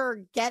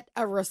never get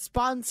a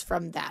response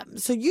from them.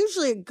 So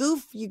usually a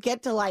goof, you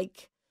get to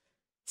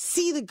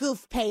see the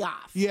goof pay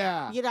off.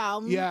 Yeah. You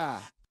know?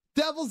 Yeah.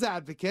 Devil's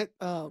Advocate.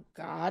 Oh,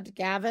 God,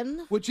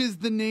 Gavin. Which is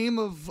the name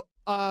of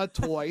a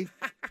toy.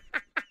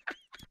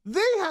 They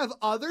have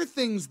other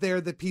things there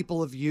that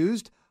people have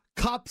used.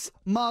 Cups,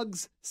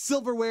 mugs,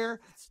 silverware.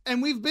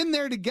 And we've been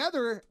there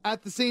together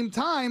at the same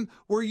time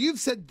where you've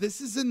said,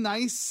 this is a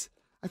nice,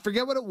 I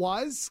forget what it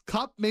was,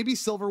 cup, maybe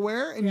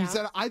silverware. And you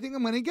said, I think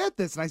I'm going to get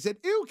this. And I said,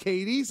 ew,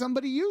 Katie,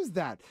 somebody used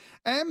that.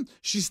 And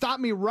she stopped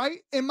me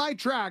right in my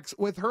tracks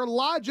with her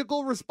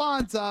logical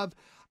response of,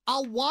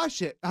 I'll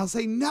wash it. I'll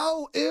say,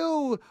 no,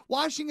 ew,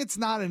 washing it's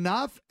not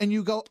enough. And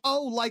you go,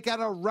 oh, like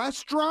at a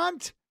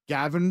restaurant?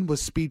 Gavin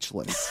was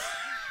speechless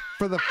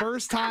for the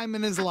first time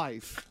in his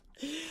life.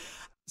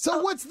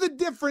 So what's the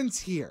difference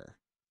here?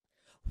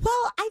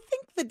 Well, I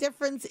think the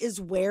difference is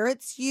where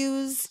it's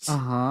used.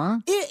 Uh-huh.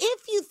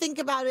 If you think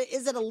about it,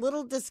 is it a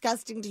little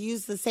disgusting to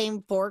use the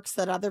same forks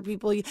that other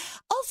people use?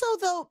 Also,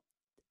 though,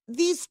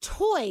 these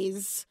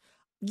toys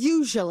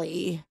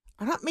usually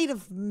are not made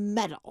of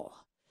metal.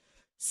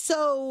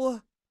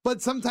 So... But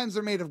sometimes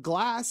they're made of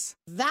glass.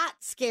 That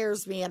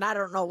scares me, and I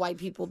don't know why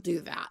people do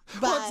that.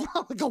 But well, it's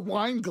not like a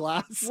wine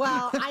glass.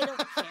 Well, I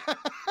don't care.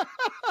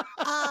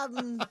 How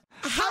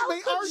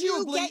could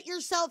you get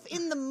yourself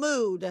in the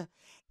mood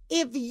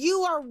if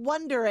you are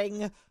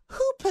wondering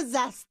who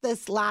possessed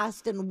this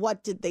last and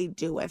what did they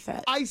do with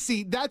it? I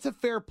see. That's a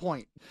fair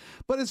point.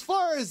 But as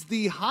far as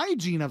the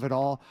hygiene of it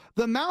all,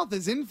 the mouth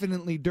is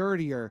infinitely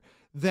dirtier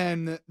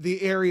than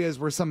the areas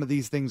where some of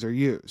these things are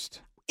used.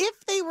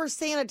 If they were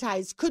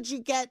sanitized, could you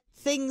get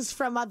things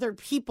from other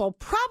people?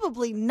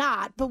 Probably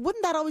not, but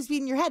wouldn't that always be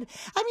in your head?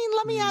 I mean,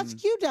 let me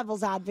ask you,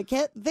 Devil's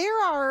Advocate.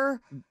 There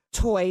are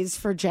toys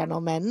for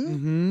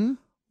gentlemen.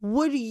 Mm-hmm.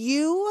 Would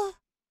you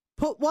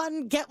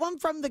get one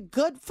from the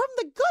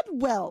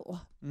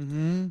Goodwill?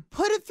 Mm-hmm.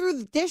 Put it through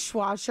the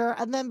dishwasher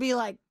and then be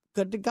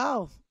good to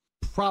go?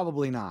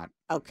 Probably not.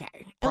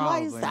 Okay. Probably and why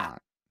is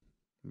that?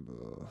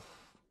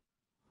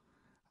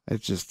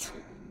 It's just...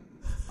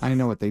 I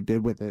know what they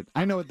did with it.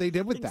 I know what they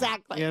did with that.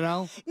 Exactly. You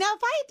know? Now,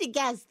 if I had to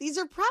guess, these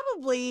are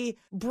probably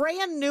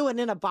brand new and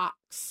in a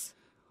box.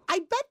 I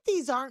bet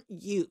these aren't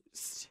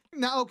used.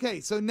 Now,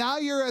 okay, so now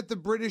you're at the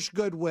British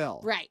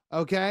Goodwill. Right.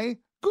 Okay?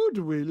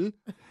 Goodwill.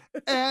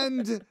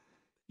 And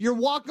you're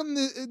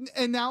walking,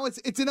 and now it's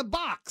in a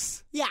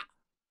box. Yeah.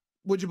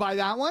 Would you buy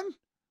that one?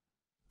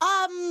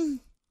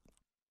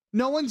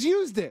 No one's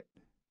used it.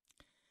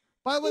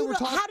 By the way, we're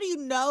talking. How do you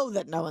know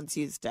that no one's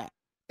used it?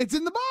 It's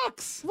in the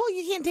box. Well,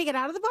 you can't take it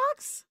out of the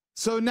box?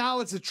 So now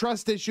it's a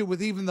trust issue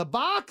with even the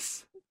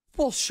box?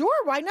 Well,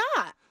 sure. Why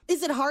not?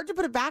 Is it hard to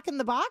put it back in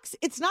the box?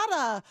 It's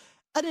not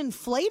an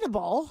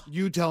inflatable.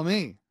 You tell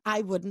me.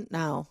 I wouldn't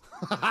know.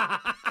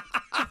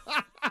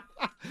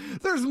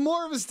 There's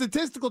more of a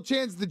statistical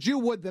chance that you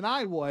would than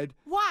I would.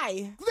 Why?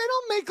 They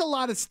don't make a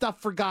lot of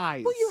stuff for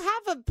guys. Well, you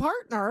have a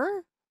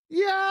partner.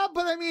 Yeah,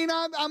 but I mean,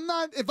 I'm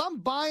not. If I'm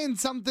buying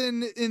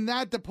something in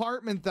that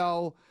department,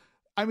 though,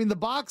 I mean, the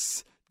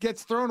box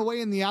gets thrown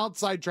away in the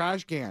outside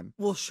trash can.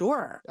 Well,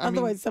 sure.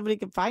 Otherwise, somebody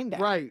could find it.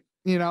 Right.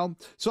 You know,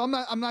 so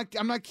I'm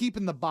not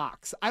keeping the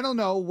box. I don't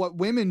know what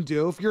women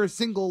do. If you're a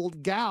single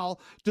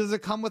gal, does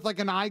it come with like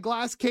an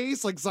eyeglass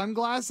case, like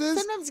sunglasses?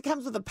 Sometimes it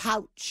comes with a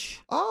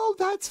pouch. Oh,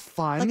 that's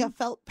fun. Like a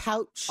felt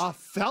pouch. A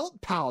felt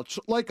pouch,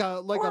 like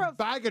a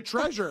bag of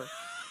treasure.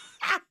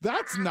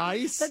 That's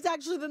nice. That's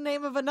actually the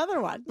name of another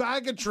one.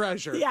 Bag of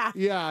treasure. Yeah.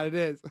 Yeah, it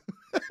is.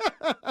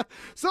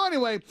 So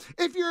anyway,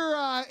 if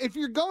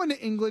you're going to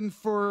England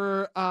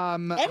for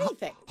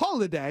anything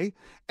holiday,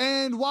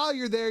 and while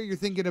you're there, you're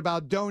thinking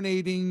about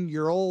donating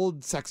your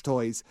old sex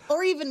toys,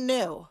 or even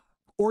new,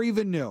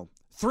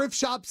 thrift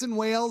shops in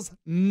Wales,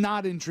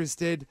 not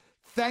interested.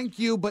 Thank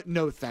you, but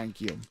no thank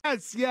you.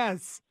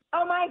 Yes.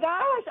 Oh my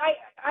gosh,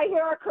 I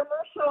hear a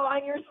commercial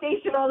on your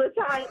station all the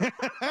time.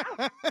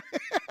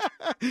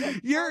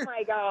 Oh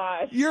my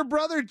gosh. Your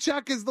brother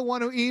Chuck is the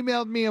one who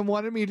emailed me and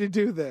wanted me to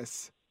do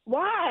this.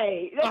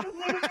 Why? That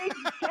doesn't even make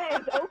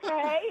sense.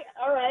 Okay,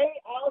 all right,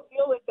 I'll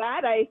deal with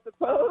that, I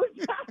suppose.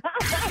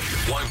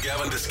 Want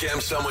Gavin to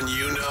scam someone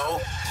you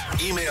know?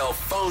 Email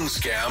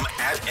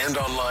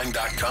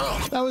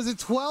phonescam@endonline.com. That was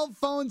 12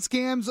 phone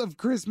scams of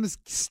Christmas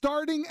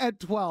starting at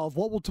 12.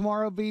 What will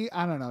tomorrow be?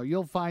 I don't know.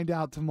 You'll find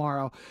out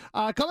tomorrow.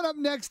 Coming up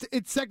next,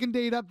 it's second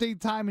date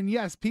update time. And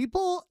yes,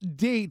 people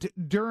date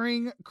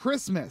during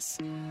Christmas.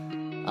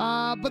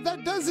 But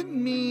that doesn't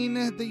mean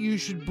that you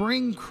should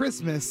bring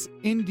Christmas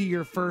into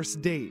your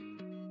first date.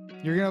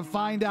 You're going to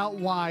find out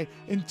why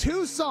in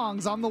 2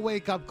 songs on the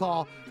Wake Up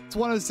Call. It's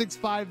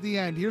 106.5 The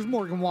End. Here's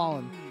Morgan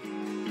Wallen.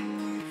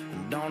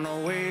 Don't know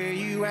where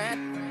you at,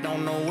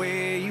 don't know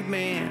where you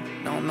been,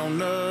 don't know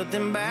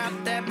nothing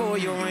about that boy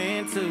you're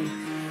into.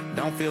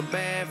 Don't feel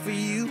bad for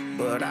you,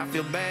 but I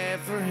feel bad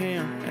for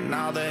him, and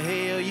all the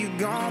hell you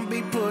gon'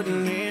 be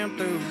putting him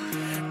through.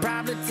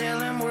 Probably tell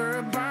him we're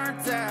a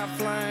burnt out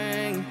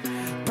fling,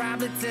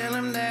 probably tell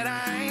him that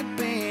I ain't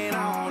been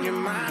on your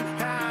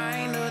mind.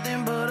 I ain't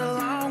nothing but a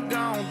long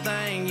gone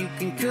thing, you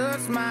can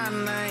cuss my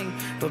name,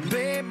 but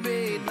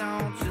baby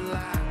don't you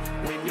lie.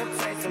 When you're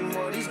tasting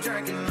what he's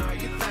drinking, are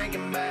you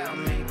thinking about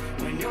me?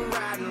 When you're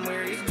riding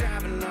where he's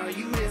driving, are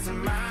you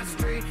missing my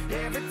street?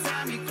 Every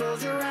time you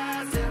close your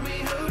eyes, tell me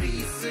who do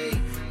you see?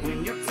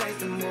 When you're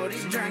tasting what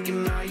he's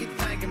drinking, are you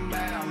thinking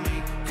about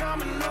me?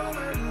 Coming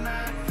over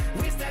tonight,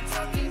 wish that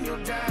truck in your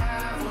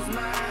drive was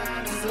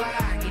mine, just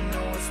like you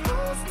know it's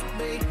supposed to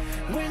be.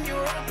 When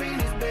you're up in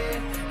his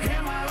bed,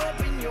 am I up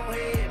in your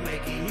head,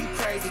 making you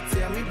crazy?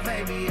 Tell me,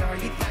 baby, are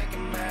you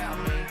thinking about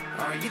me?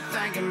 Are you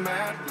thinking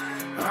about?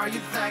 Are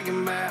you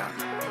thinking about?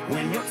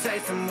 When you're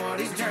tasting what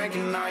he's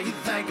drinking, are you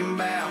thinking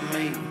about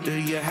me? Do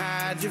you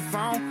hide your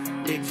phone?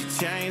 Did you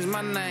change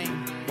my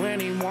name? When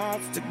he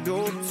wants to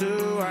go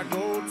to our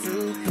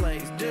go-to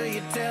place, do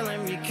you tell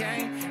him you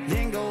can't?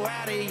 Then go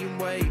out of your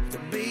way to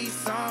be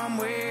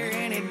somewhere,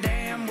 any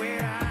damn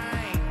where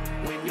I ain't.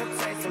 When you're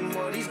tasting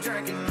what he's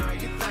drinking, are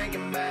you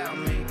thinking about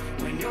me?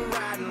 When you're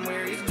riding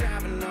where he's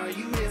driving, are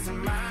you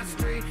missing my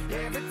street?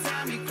 Every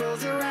time you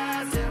close your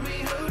eyes, tell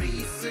me who do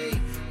you see?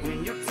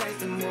 When you're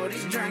tasting what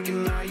he's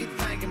drinking, are you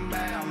thinking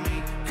about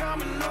me?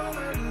 Coming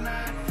over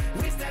tonight,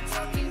 wish that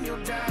truck in your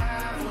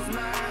drive was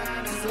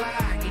mine, just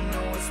like you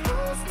know it's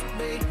supposed to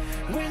be.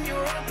 When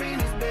you're up in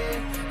his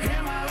bed,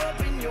 am I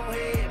up in your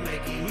head,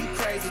 making you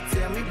crazy?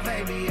 Tell me,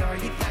 baby, are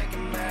you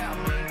thinking about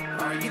me?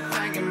 Are you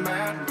thinking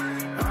about?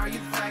 Are you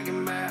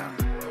thinking about?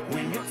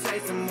 When you're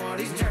tasting what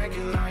he's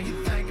drinking, are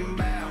you thinking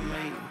about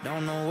me?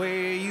 Don't know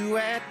where you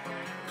at,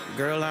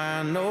 girl,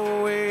 I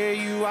know where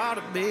you ought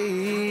to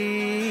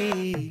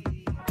be.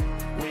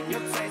 When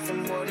you're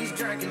tasting what he's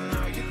drinking,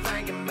 are you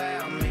thinking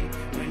about me?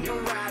 When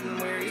you're riding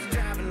where he's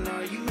driving,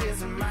 are you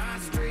missing my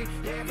street?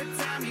 Every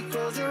time you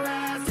close your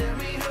eyes, tell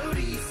me who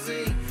do you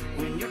see?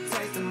 When you're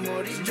tasting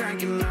what he's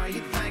drinking, are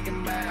you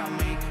thinking about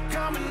me?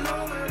 Coming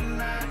over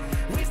tonight,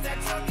 wish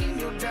that truck in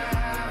your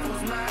drive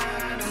was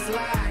mine, just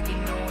like you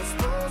know it's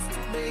supposed to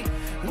be.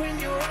 When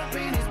you're up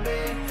in his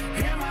bed,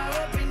 am I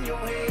up in your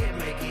head,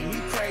 making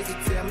you crazy?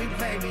 Tell me,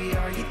 baby,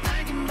 are you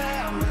thinking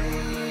about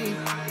me?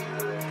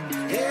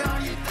 Yeah,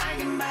 are you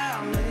thinking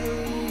about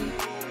me?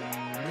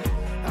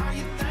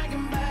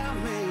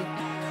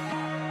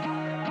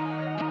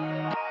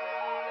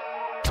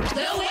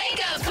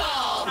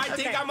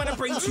 think I'm going to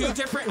bring 2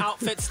 different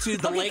outfits to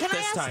the lake can this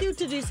I ask time. you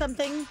to do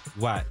something?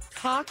 What?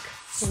 Talk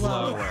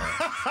slower.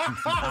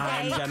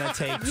 I'm going to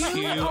take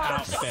 2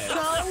 outfits.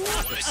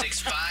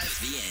 106.5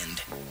 The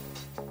End.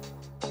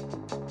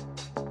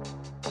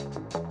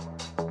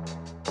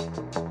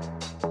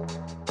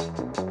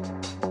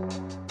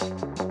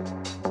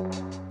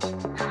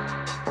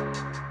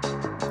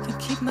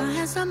 Keep my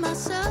hands on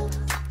myself.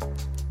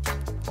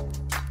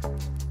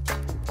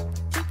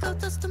 Pick up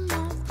dust them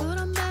off, put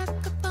them back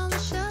up on the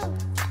shelf.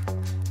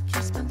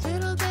 Yes, my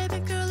little baby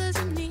girl is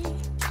in need.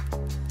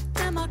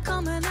 Am I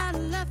coming out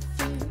of left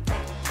field?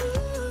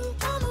 Ooh,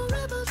 I'm a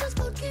rebel just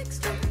for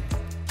kicks now.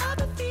 I've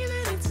been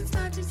feeling it since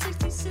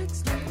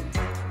 1966 now.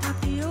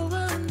 Might be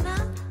over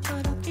now,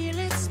 but I feel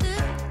it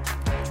still.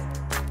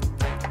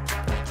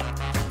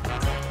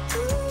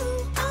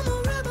 Ooh, I'm a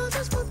rebel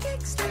just for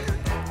kicks now.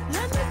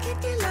 Let me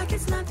kick it like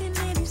it's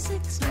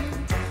 1986 now.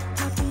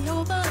 Might be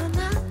over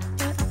now,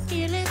 but I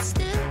feel it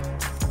still.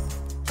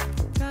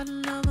 Got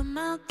another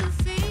mouth to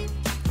feed.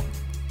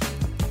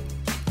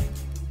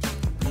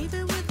 Leave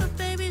it with the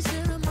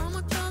babysitter,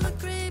 mama call the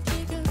grave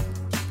digger.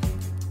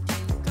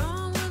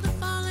 Gone with the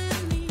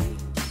fallen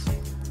leaves.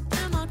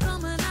 Am I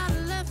coming out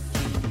of left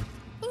field?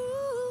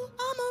 Ooh,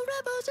 I'm a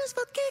rebel just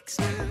for kicks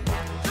now.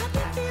 I've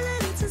been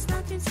feeling it since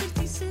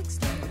 1966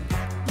 now.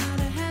 Might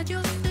have had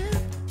your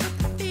fill, but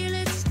I feel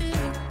it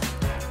still.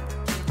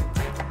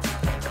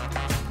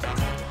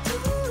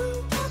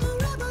 Ooh, I'm a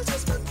rebel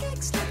just for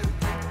kicks now.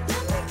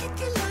 Let me kick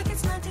it like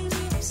it's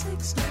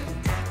 1986 now.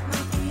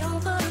 Might be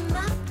over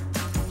now,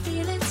 I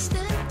feel it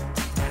still.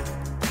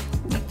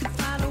 We could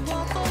fight a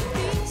war for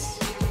peace.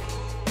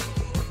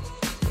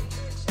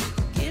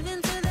 Give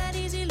in to that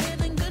easy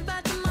living,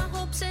 goodbye to my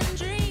hopes and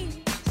dreams.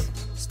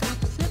 Stop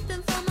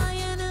flipping for my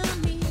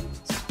enemies.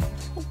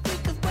 We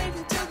could wait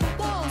until the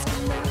walls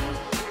come down.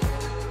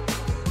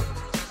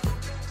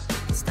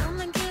 Stop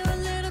and give a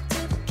little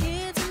to the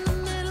kids in the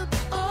middle.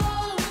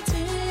 Oh,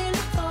 until it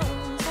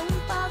falls,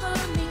 won't bother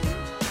me.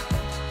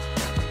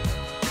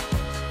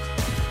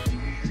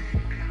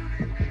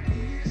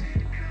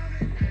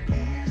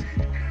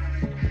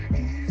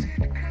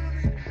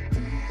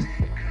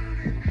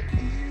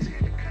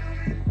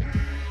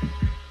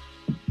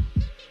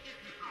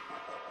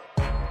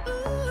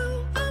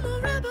 Ooh, I'm a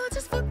rebel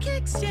just for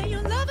kicks. Yeah,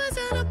 your lovers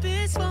and a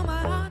bitch for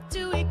my heart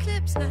to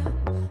eclipse now.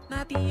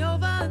 Might be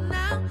over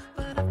now,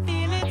 but I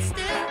feel it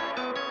still.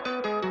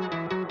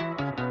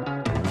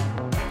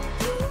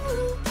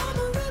 Ooh, I'm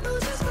a rebel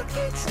just for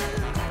kicks now.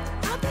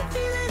 I've been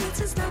feeling it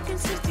since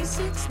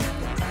 1966 now.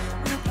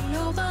 Might be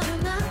over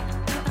now,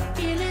 but I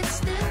feel it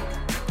still.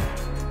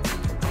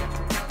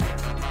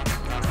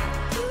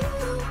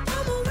 Ooh,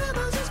 I'm a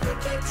rebel just for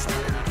kicks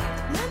now.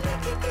 Let me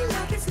kick it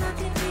like it's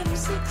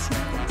 1986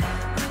 now.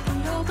 Might be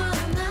over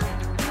now,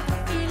 but I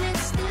feel it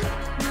still.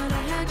 Might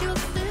have had your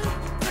fill,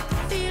 but I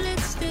feel it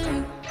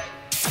still.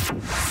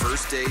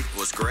 First date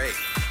was great.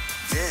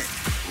 Then,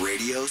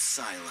 radio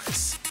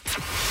silence.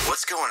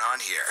 What's going on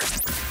here?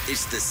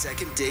 It's the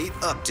second date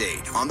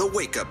update on the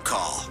Wake Up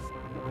Call.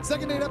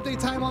 Second date update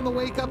time on the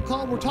Wake Up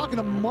Call. We're talking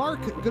to Mark.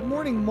 Good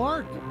morning,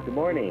 Mark. Good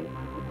morning.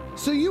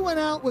 So you went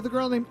out with a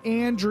girl named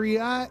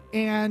Andrea,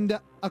 and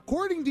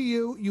according to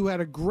you, you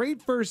had a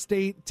great first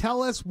date.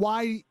 Tell us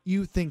why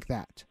you think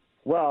that.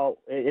 Well,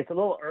 it's a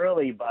little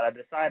early, but I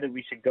decided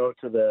we should go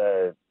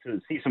to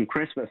see some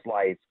Christmas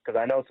lights because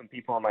I know some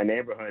people in my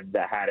neighborhood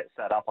that had it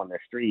set up on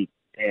their street,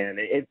 and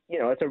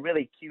it's a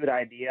really cute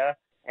idea.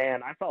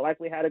 And I felt like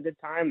we had a good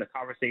time. The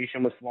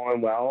conversation was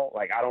flowing well.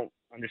 Like, I don't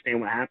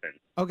understand what happened.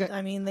 Okay.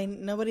 I mean,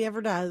 nobody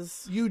ever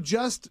does. You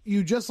just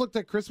looked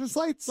at Christmas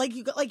lights? Like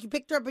you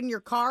picked her up in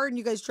your car and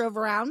you guys drove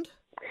around?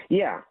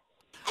 Yeah.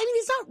 I mean,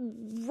 he's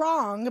not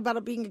wrong about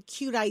it being a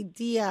cute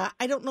idea.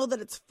 I don't know that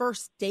it's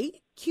first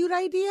date cute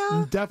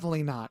idea.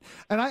 Definitely not.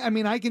 And I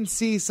mean, I can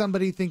see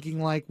somebody thinking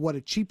like, what,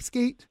 a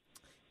cheapskate?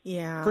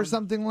 Yeah. For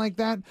something like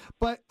that.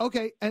 But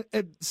okay,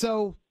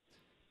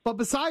 but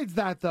besides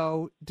that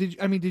though,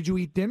 did you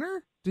eat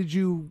dinner? Did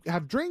you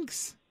have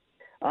drinks?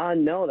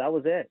 No, that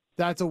was it.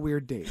 That's a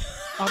weird date.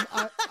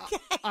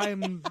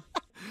 I'm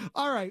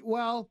all right.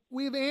 Well,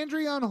 we have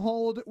Andrea on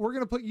hold. We're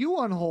going to put you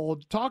on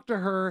hold. Talk to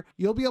her.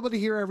 You'll be able to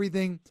hear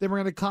everything. Then we're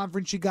going to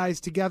conference you guys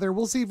together.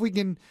 We'll see if we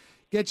can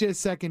get you a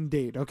second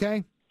date.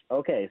 Okay?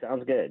 Okay,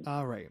 sounds good.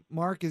 All right.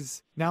 Mark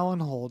is now on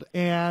hold.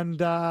 And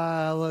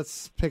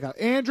let's pick up.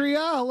 Andrea,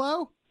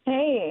 hello?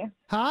 Hey.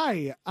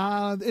 Hi.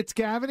 It's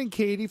Gavin and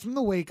Katie from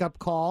the Wake Up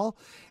Call.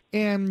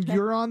 And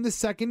you're on the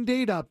second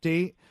date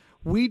update.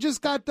 We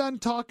just got done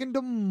talking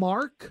to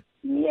Mark.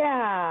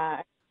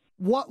 Yeah.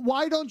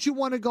 Why don't you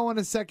want to go on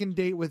a second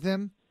date with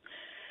him?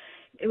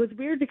 It was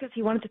weird because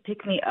he wanted to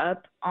pick me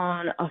up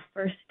on a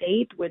first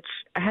date, which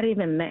I hadn't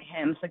even met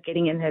him, so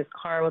getting in his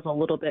car was a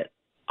little bit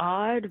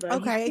odd,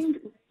 but he seemed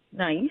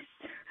nice.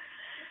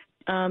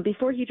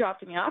 Before he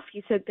dropped me off,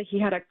 he said that he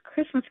had a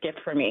Christmas gift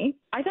for me.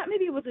 I thought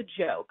maybe it was a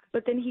joke,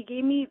 but then he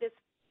gave me this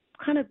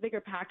kind of bigger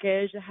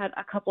package that had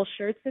a couple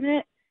shirts in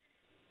it,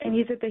 and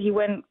he said that he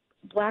went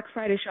Black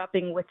Friday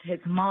shopping with his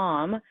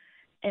mom,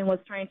 and was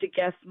trying to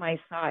guess my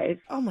size.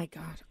 Oh my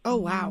God. Oh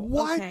wow.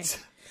 What? Okay.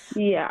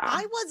 Yeah.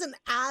 I wasn't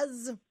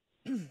as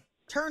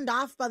turned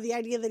off by the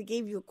idea that he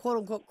gave you a quote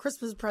unquote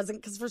Christmas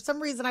present because for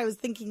some reason I was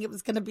thinking it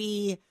was going to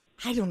be,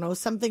 I don't know,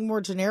 something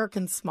more generic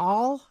and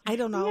small. I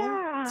don't know.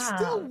 Yeah.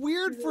 Still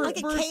weird for like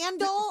a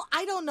candle.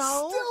 I don't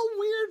know. Still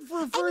weird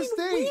for a first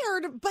date.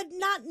 Weird, but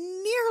not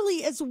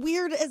nearly as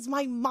weird as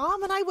my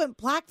mom and I went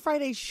Black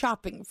Friday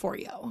shopping for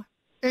you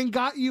and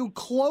got you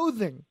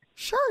clothing,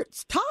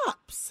 shirts,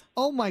 tops.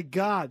 Oh my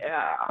God!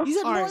 Yeah. You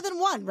said more than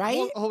one,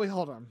 right?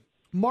 Hold on.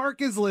 Mark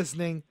is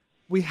listening.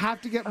 We have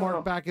to get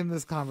Mark back in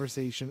this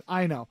conversation.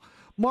 I know.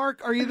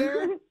 Mark, are you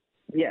there?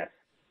 Yes.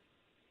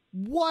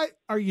 What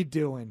are you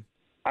doing?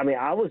 I mean,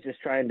 I was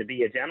just trying to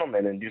be a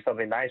gentleman and do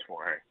something nice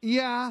for her.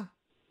 Yeah.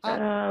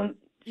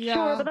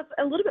 Sure, but that's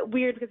a little bit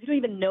weird because you don't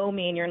even know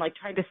me and you're like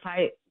trying to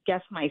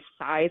guess my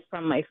size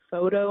from my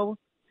photo.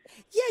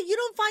 Yeah, you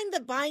don't find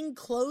that buying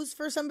clothes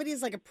for somebody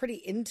is like a pretty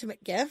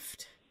intimate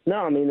gift? No,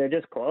 I mean, they're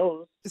just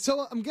clothes.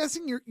 So I'm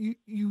guessing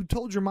you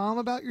told your mom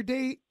about your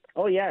date?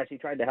 Oh, yeah, she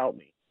tried to help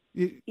me.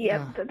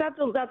 That's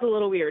a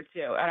little weird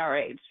too at our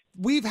age.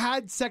 We've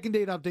had second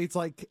date updates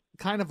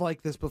kind of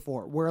like this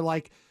before, where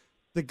like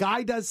the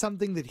guy does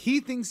something that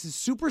he thinks is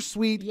super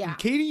sweet. Yeah. And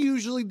Katie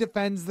usually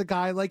defends the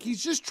guy like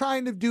he's just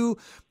trying to do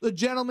the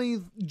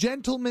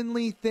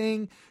gentlemanly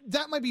thing.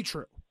 That might be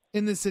true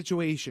in this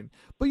situation,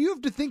 but you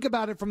have to think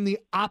about it from the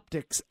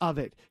optics of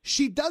it.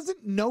 She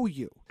doesn't know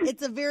you.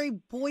 It's a very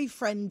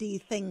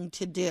boyfriendy thing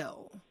to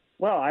do.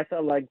 Well, I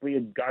felt like we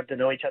had got to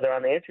know each other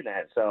on the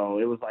internet, so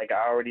it was like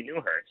I already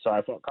knew her, so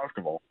I felt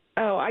comfortable.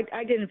 Oh, I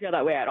didn't feel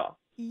that way at all.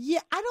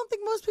 Yeah, I don't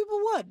think most people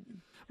would.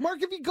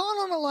 Mark, have you gone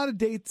on a lot of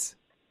dates?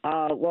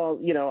 Well,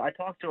 I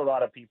talk to a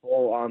lot of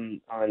people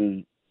on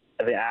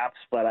the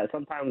apps, but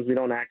sometimes we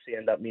don't actually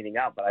end up meeting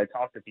up, but I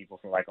talk to people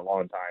for like a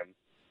long time.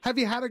 Have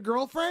you had a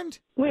girlfriend?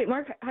 Wait,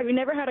 Mark, have you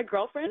never had a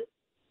girlfriend?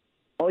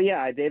 Oh,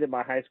 yeah, I dated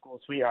my high school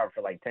sweetheart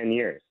for like 10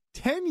 years.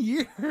 10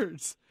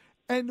 years?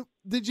 And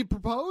did you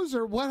propose,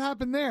 or what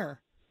happened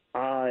there?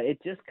 It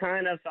just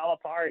kind of fell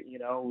apart,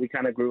 we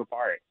kind of grew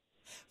apart.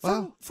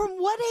 From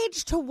what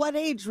age to what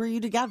age were you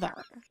together?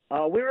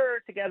 We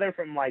were together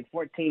from like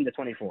 14 to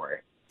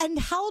 24. And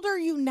how old are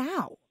you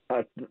now?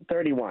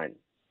 31.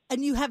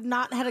 And you have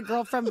not had a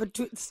girlfriend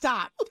between...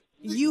 Stop.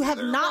 You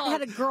have not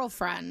had a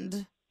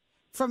girlfriend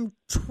from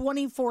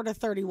 24 to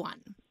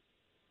 31.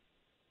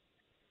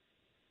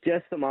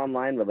 Just some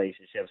online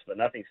relationships, but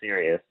nothing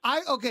serious.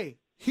 Okay,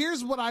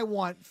 here's what I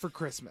want for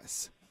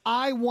Christmas.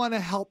 I want to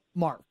help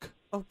Mark.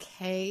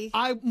 Okay.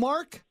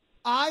 Mark,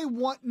 I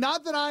want...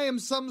 Not that I am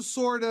some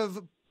sort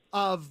of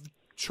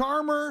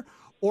charmer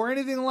or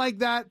anything like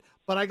that,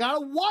 but I got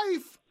a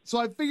wife... So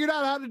I figured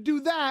out how to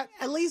do that.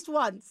 At least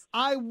once.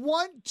 I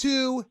want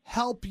to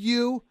help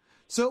you.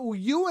 So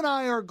you and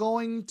I are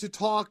going to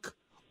talk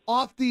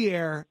off the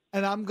air,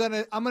 and I'm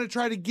gonna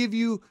try to give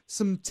you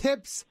some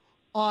tips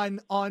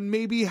on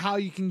maybe how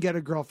you can get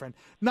a girlfriend.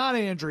 Not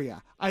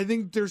Andrea. I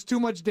think there's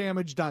too much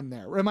damage done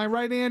there. Am I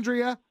right,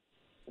 Andrea?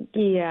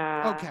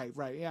 Yeah. Okay,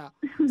 right, yeah.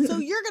 So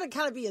you're gonna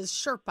kind of be his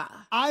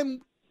Sherpa.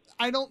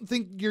 I don't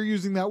think you're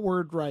using that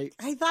word right.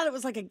 I thought it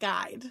was like a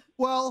guide.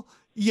 Well,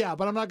 yeah,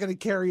 but I'm not going to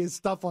carry his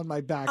stuff on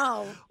my back.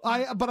 Oh.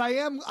 But I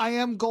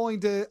am going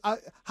to.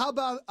 How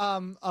about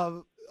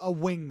a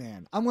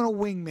wingman? I'm going to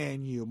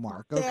wingman you,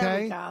 Mark. Okay.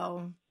 There we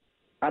go.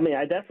 I mean,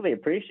 I definitely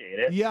appreciate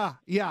it. Yeah,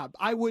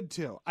 I would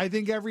too. I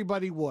think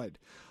everybody would.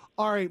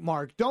 All right,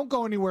 Mark, don't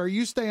go anywhere.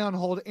 You stay on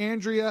hold.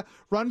 Andrea,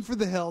 run for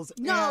the hills.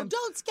 No,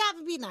 don't scab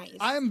and be nice.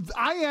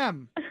 I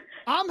am.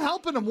 I'm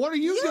helping him. What are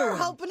you doing? You're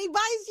hoping he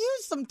buys you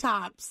some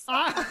tops.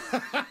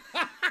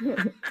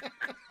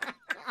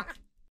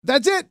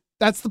 That's it.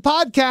 That's the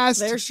podcast.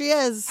 There she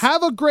is.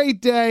 Have a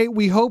great day.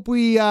 We hope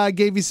we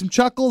gave you some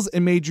chuckles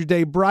and made your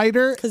day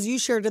brighter. Because you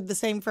sure did the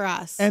same for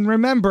us. And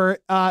remember,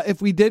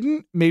 if we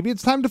didn't, maybe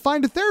it's time to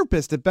find a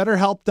therapist at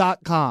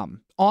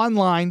BetterHelp.com.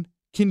 Online,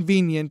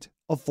 convenient,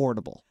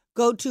 affordable.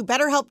 Go to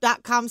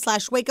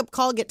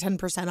BetterHelp.com/wakeupcall. Get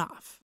 10%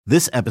 off.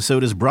 This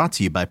episode is brought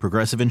to you by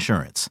Progressive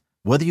Insurance.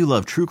 Whether you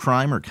love true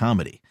crime or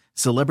comedy,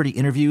 celebrity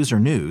interviews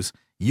or news,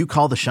 you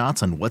call the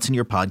shots on what's in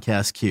your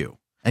podcast queue.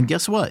 And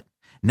guess what?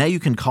 Now you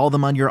can call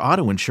them on your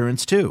auto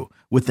insurance too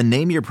with the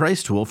Name Your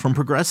Price tool from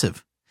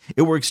Progressive.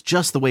 It works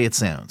just the way it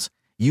sounds.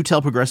 You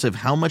tell Progressive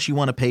how much you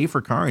want to pay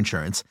for car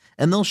insurance,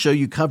 and they'll show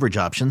you coverage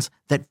options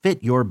that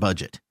fit your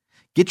budget.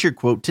 Get your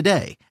quote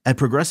today at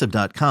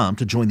Progressive.com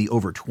to join the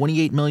over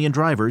 28 million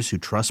drivers who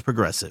trust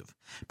Progressive.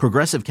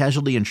 Progressive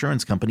Casualty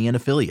Insurance Company and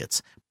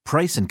Affiliates.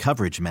 Price and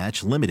coverage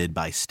match limited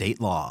by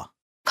state law.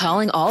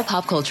 Calling all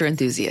pop culture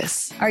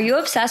enthusiasts. Are you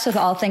obsessed with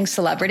all things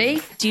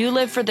celebrity? Do you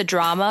live for the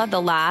drama,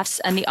 the laughs,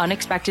 and the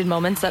unexpected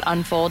moments that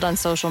unfold on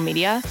social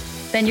media?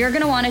 Then you're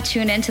going to want to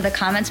tune into the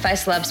Comments by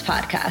Celebs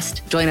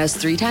podcast. Join us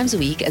 3 times a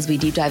week as we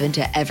deep dive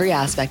into every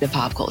aspect of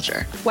pop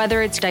culture.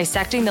 Whether it's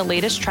dissecting the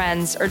latest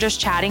trends or just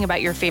chatting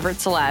about your favorite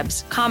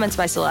celebs, Comments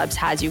by Celebs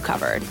has you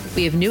covered.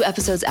 We have new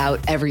episodes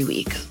out every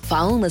week.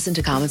 Follow and listen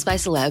to Comments by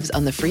Celebs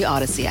on the free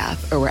Odyssey app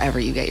or wherever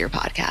you get your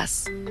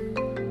podcasts.